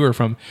where I knew her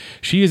from.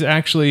 She is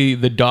actually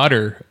the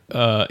daughter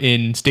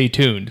in Stay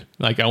Tuned.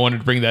 Like, I wanted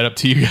to bring that up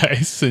to you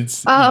guys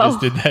since you just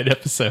did that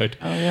episode.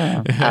 Oh,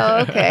 yeah.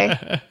 Oh,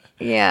 okay.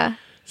 Yeah.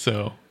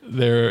 So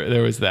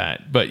there was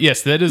that. But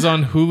yes, that is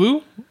on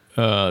Hulu.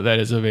 That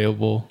is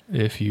available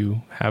if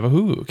you have a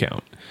Hulu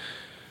account.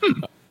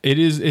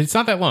 It's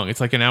not that long.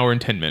 It's like an hour and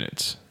 10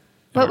 minutes.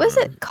 What was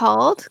it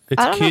called? It's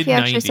I don't know Kid if you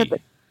actually 90.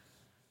 said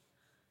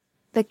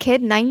the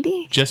Kid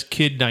 90? Just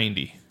Kid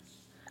 90.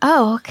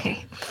 Oh,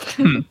 okay.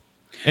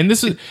 And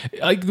this is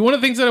like one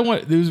of the things that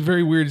it was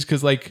very weird is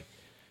because, like,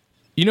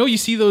 you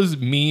see those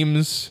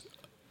memes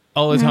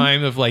all the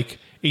time of like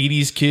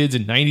 80s kids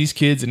and 90s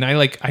kids, and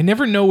I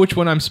never know which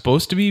one I'm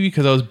supposed to be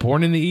because I was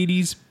born in the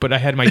 80s, but I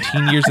had my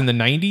teen years in the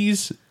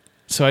 90s,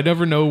 so I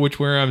never know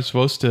where I'm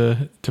supposed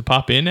to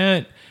pop in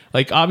at.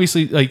 Like,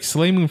 obviously, like,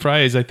 Soleil Moon Frye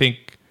is, I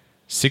think,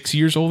 6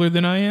 years older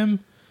than I am.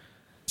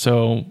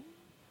 So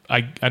I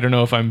don't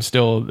know if I'm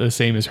still the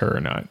same as her or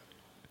not.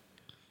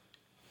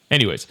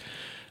 Anyways,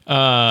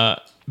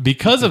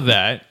 because of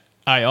that,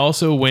 I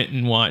also went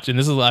and watched, and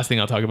this is the last thing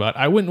I'll talk about,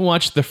 I went and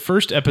watched the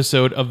first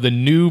episode of the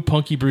new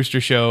Punky Brewster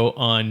show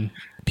on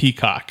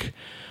Peacock.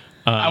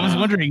 I was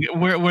wondering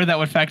where that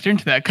would factor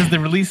into that, because the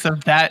release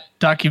of that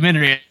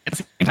documentary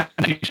was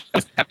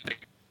happening.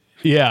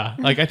 Yeah,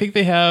 like, I think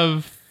they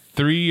have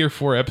 3 or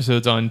 4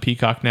 episodes on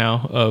Peacock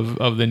now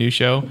of the new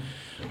show.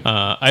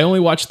 I only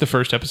watched the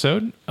first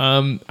episode.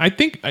 I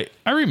think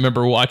I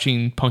remember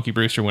watching Punky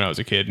Brewster when I was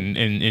a kid and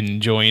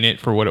enjoying it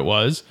for what it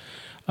was.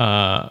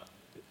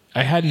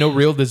 I had no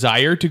real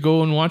desire to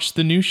go and watch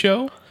the new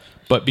show,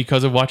 but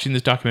because of watching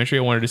this documentary,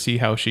 I wanted to see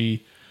how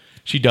she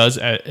does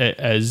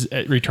as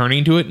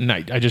returning to it. And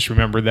I just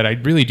remember that I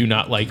really do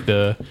not like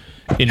the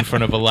in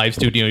front of a live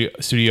studio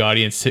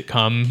audience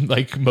sitcom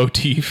like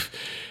motif.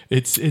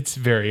 It's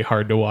very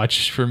hard to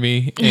watch for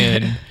me.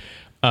 And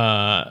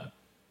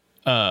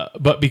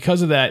but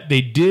because of that,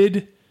 they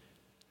did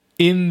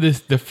in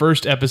the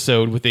first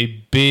episode with a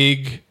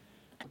big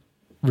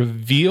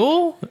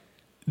reveal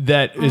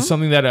that is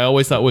something that I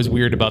always thought was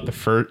weird about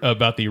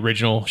the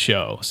original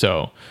show.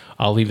 So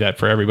I'll leave that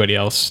for everybody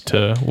else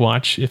to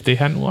watch if they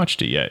hadn't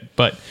watched it yet.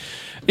 But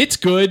it's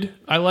good.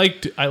 I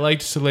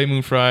liked Soleil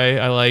Moon Frye.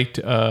 I liked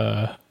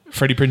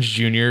Freddie Prinze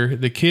Jr.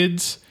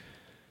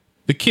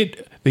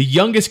 The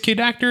youngest kid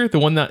actor, the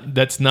one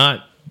that's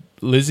not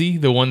Lizzie,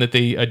 the one that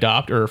they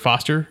adopt or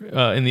foster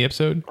in the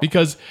episode,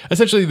 because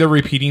essentially they're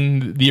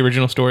repeating the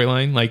original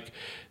storyline. Like,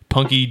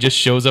 Punky just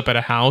shows up at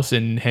a house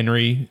and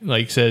Henry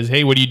like says,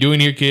 "Hey, what are you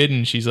doing here, kid?"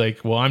 And she's like,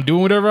 "Well, I'm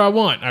doing whatever I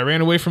want. I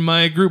ran away from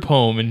my group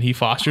home." And he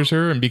fosters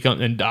her and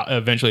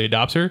eventually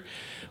adopts her.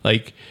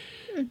 Like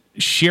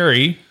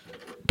Sherry,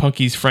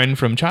 Punky's friend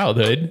from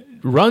childhood,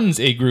 runs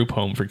a group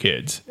home for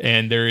kids,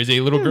 and there is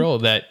a little girl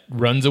that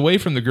runs away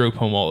from the group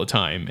home all the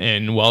time.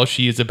 And while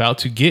she is about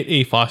to get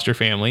a foster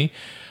family,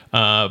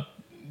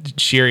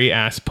 Sherry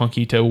asks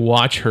Punky to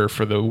watch her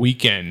for the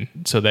weekend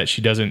so that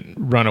she doesn't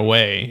run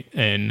away.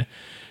 And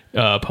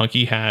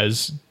Punky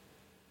has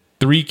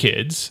 3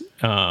 kids,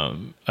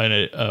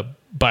 a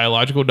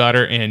biological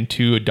daughter and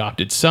 2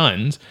 adopted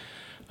sons.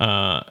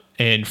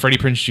 And Freddie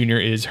Prinze Jr.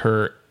 is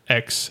her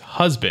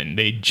ex-husband.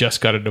 They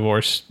just got a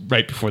divorce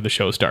right before the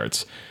show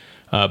starts.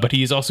 But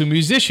he is also a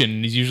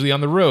musician. He's usually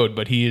on the road,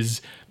 but he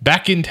is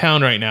back in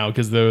town right now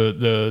because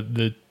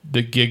the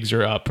gigs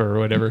are up or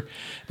whatever.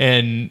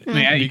 And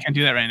yeah, you can't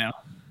do that right now.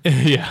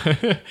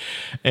 Yeah.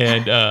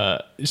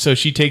 And so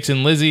she takes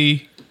in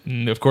Lizzie.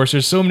 And of course,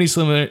 there's so many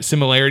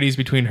similarities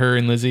between her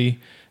and Lizzie.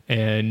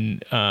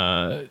 And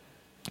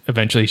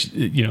eventually,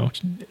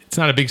 it's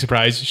not a big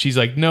surprise. She's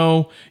like,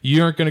 "No,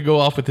 you aren't going to go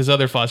off with this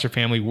other foster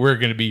family. We're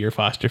going to be your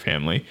foster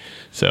family."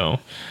 So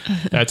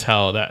that's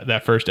how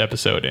that first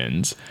episode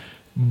ends.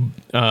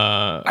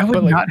 I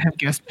would not have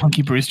guessed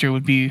Punky Brewster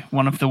would be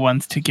one of the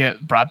ones to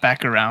get brought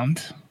back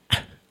around.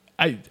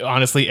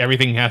 Honestly,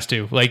 everything has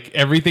to. Like,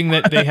 everything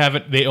that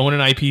they own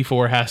an IP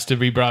for has to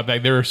be brought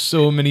back. There are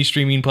so many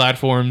streaming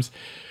platforms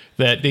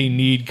that they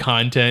need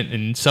content,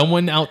 and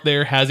someone out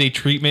there has a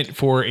treatment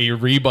for a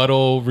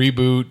rebuttal,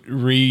 reboot,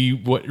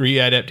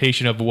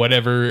 readaptation of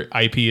whatever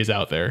IP is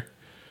out there.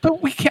 But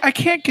I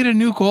can't get a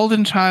new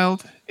Golden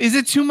Child. Is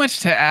it too much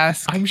to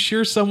ask? I'm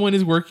sure someone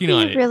is working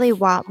on it. You really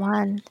want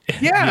one?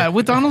 Yeah,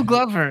 with Donald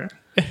Glover.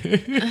 He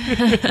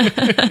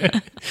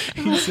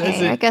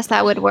says it. I guess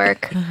that would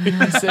work. He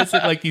says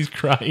it like he's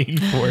crying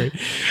for it.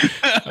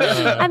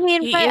 I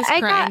mean, He but is I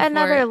crying got for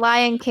another it.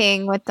 Lion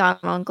King with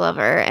Donald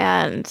Glover,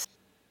 and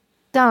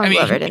Donald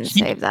Glover didn't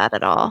save that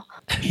at all.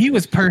 He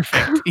was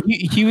perfect.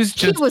 He was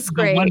just was the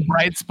great. one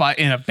bright spot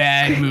in a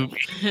bad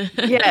movie.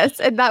 Yes,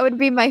 and that would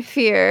be my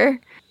fear.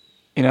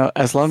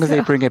 As long as they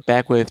bring it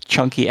back with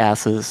chunky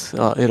asses,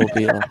 it'll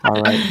be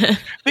all right.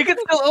 They could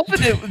still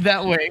open it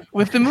that way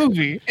with the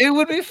movie. It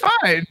would be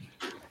fine.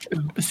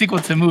 The sequel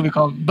to a movie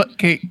called Butt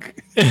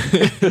Cake.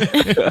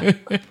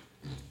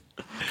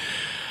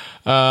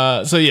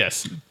 So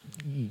yes,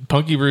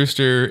 Punky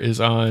Brewster is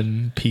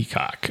on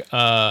Peacock.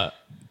 I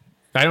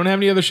don't have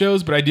any other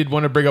shows, but I did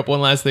want to bring up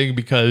one last thing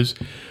because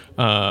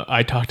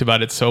I talked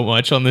about it so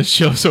much on this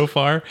show so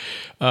far.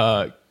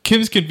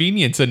 Kim's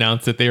Convenience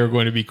announced that they are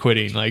going to be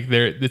quitting. Like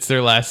it's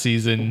their last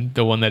season,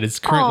 the one that is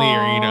currently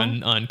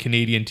airing on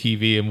Canadian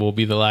TV, and will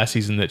be the last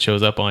season that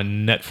shows up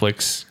on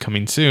Netflix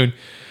coming soon.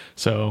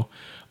 So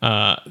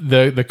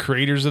the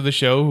creators of the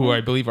show, who I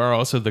believe are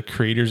also the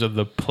creators of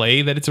the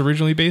play that it's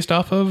originally based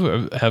off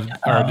of,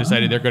 are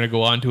decided they're going to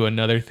go on to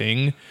another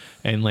thing,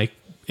 and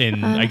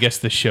I guess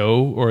the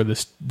show or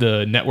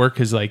the network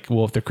is like,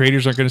 well, if the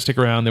creators aren't going to stick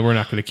around, then we're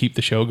not going to keep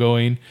the show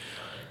going.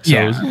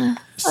 So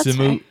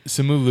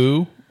Simu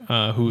Liu,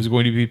 who is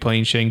going to be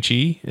playing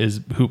Shang-Chi,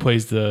 who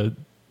plays the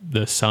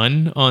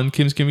son on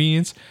Kim's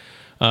Convenience,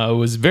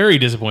 was very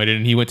disappointed,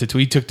 and he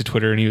took to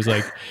Twitter and he was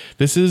like,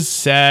 "This is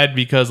sad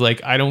because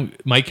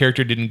my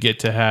character didn't get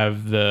to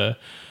have the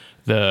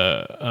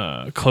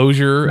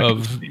closure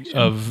of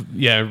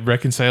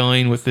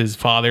reconciling with his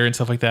father and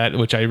stuff like that,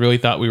 which I really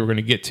thought we were going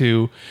to get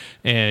to."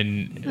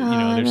 And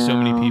there's so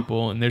many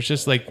people, and there's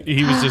just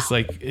he was just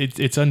like,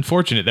 it's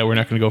unfortunate that we're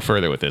not going to go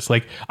further with this.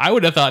 Like, I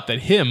would have thought that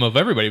him of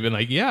everybody been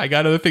like, yeah, I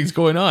got other things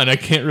going on, I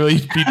can't really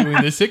be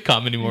doing this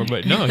sitcom anymore.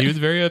 But no, he was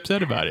very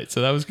upset about it,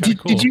 so that was kind of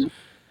cool. Did you,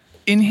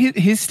 in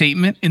his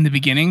statement in the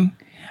beginning,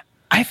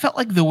 I felt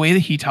like the way that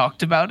he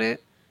talked about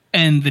it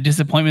and the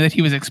disappointment that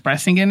he was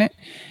expressing in it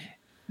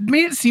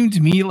made it seem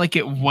to me like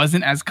it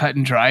wasn't as cut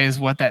and dry as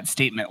what that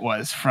statement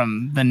was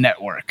from the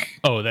network.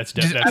 Oh, that's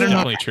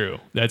definitely true.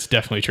 That's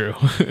definitely true.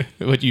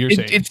 What you're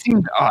saying. It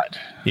seemed odd.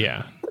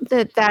 Yeah.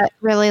 That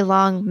really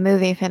long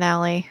movie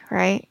finale,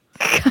 right?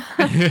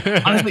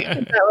 Honestly,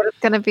 Is that what it's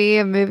going to be,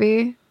 a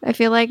movie? I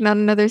feel like not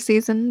another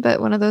season,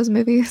 but one of those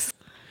movies.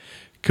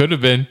 Could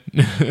have been.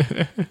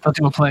 I'll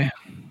do a play.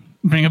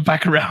 Bring it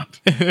back around.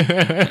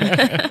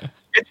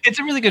 It's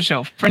a really good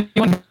show. For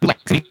anyone who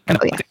likes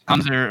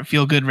sitcoms or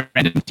feel good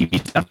random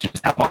TV stuff,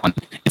 just have on.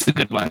 It's a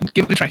good one.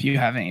 Give it a try if you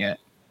haven't yet.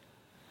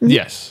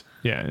 Yes.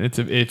 Yeah.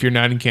 If you're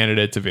not in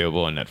Canada, it's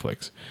available on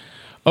Netflix.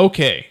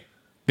 Okay.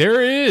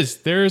 There it is.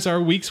 There's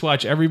our Week's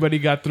Watch. Everybody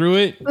got through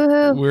it.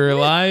 Woo-hoo. We're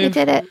live.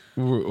 We did it.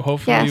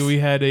 Hopefully Yes. we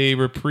had a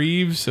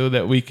reprieve so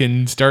that we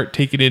can start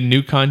taking in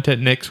new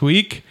content next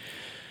week.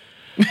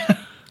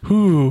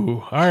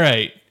 Whew. All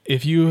right.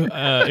 If you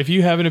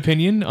have an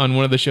opinion on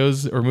one of the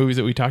shows or movies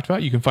that we talked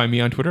about, you can find me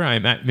on Twitter.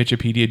 I'm at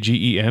Mitchipedia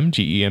GEM.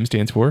 GEM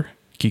stands for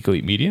Geek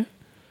Elite Media.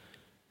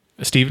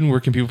 Steven, where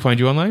can people find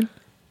you online?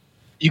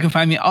 You can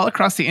find me all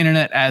across the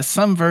internet as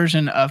some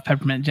version of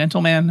Peppermint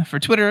Gentleman. For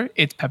Twitter,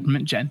 it's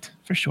Peppermint Gent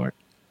for short.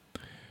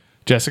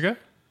 Jessica?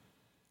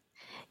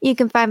 You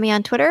can find me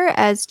on Twitter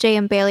as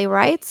JM Bailey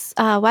Writes.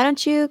 Why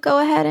don't you go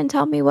ahead and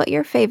tell me what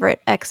your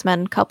favorite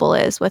X-Men couple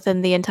is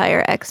within the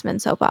entire X-Men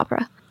soap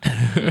opera?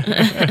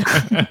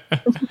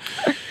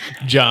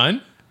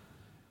 John?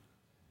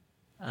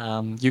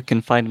 You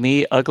can find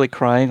me ugly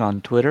crying on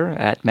Twitter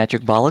at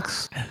Magic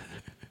Bollocks.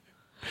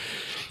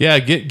 Yeah,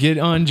 get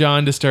on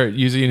John to start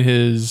using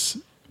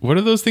his, what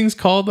are those things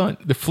called? On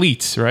the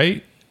fleets,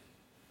 right?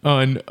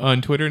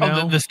 On Twitter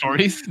now? The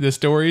stories? The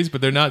stories, but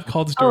they're not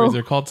called stories.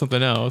 They're called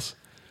something else.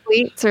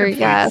 Fleets or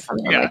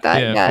something like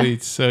that. Yeah,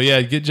 fleets. So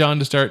yeah, get John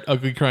to start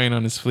ugly crying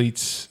on his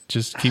fleets.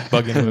 Just keep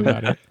bugging him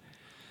about it.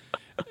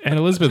 And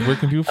Elizabeth, where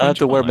can people find I have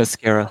to you wear online?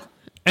 mascara.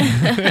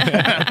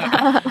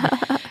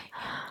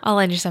 I'll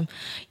lend you some.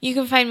 You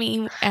can find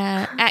me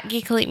at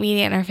Geek Elite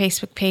Media and our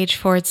Facebook page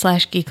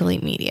 /Geek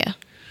Elite Media.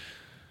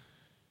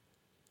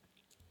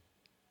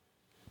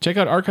 Check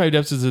out archived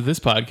episodes of this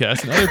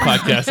podcast and other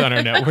podcasts on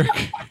our network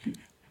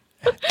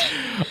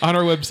on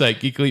our website,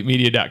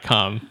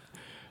 geekelitemedia.com.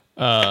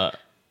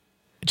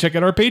 Check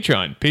out our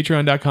Patreon,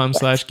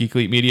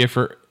 patreon.com/geekelitemedia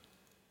for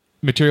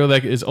material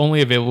that is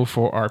only available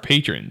for our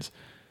patrons.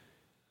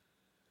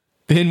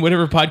 Then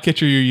whatever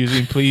podcatcher you're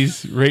using,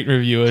 please rate and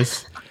review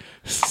us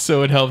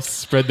so it helps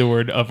spread the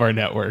word of our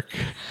network.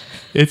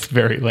 It's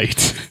very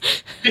late.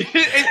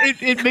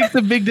 It makes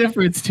a big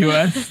difference to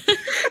us.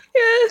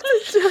 Yes,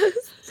 it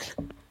does.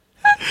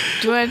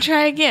 Do you want to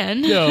try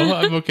again? No,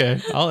 I'm okay.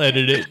 I'll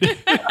edit it.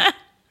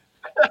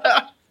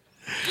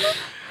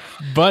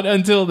 But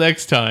until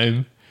next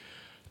time,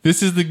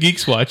 this is the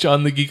Geeks Watch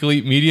on the Geek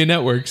Elite Media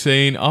Network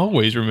saying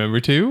always remember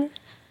to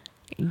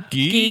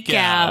geek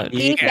out.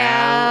 Geek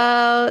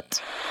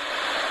out.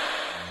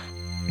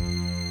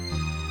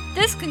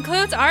 This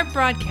concludes our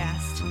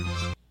broadcast.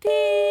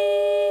 Beep.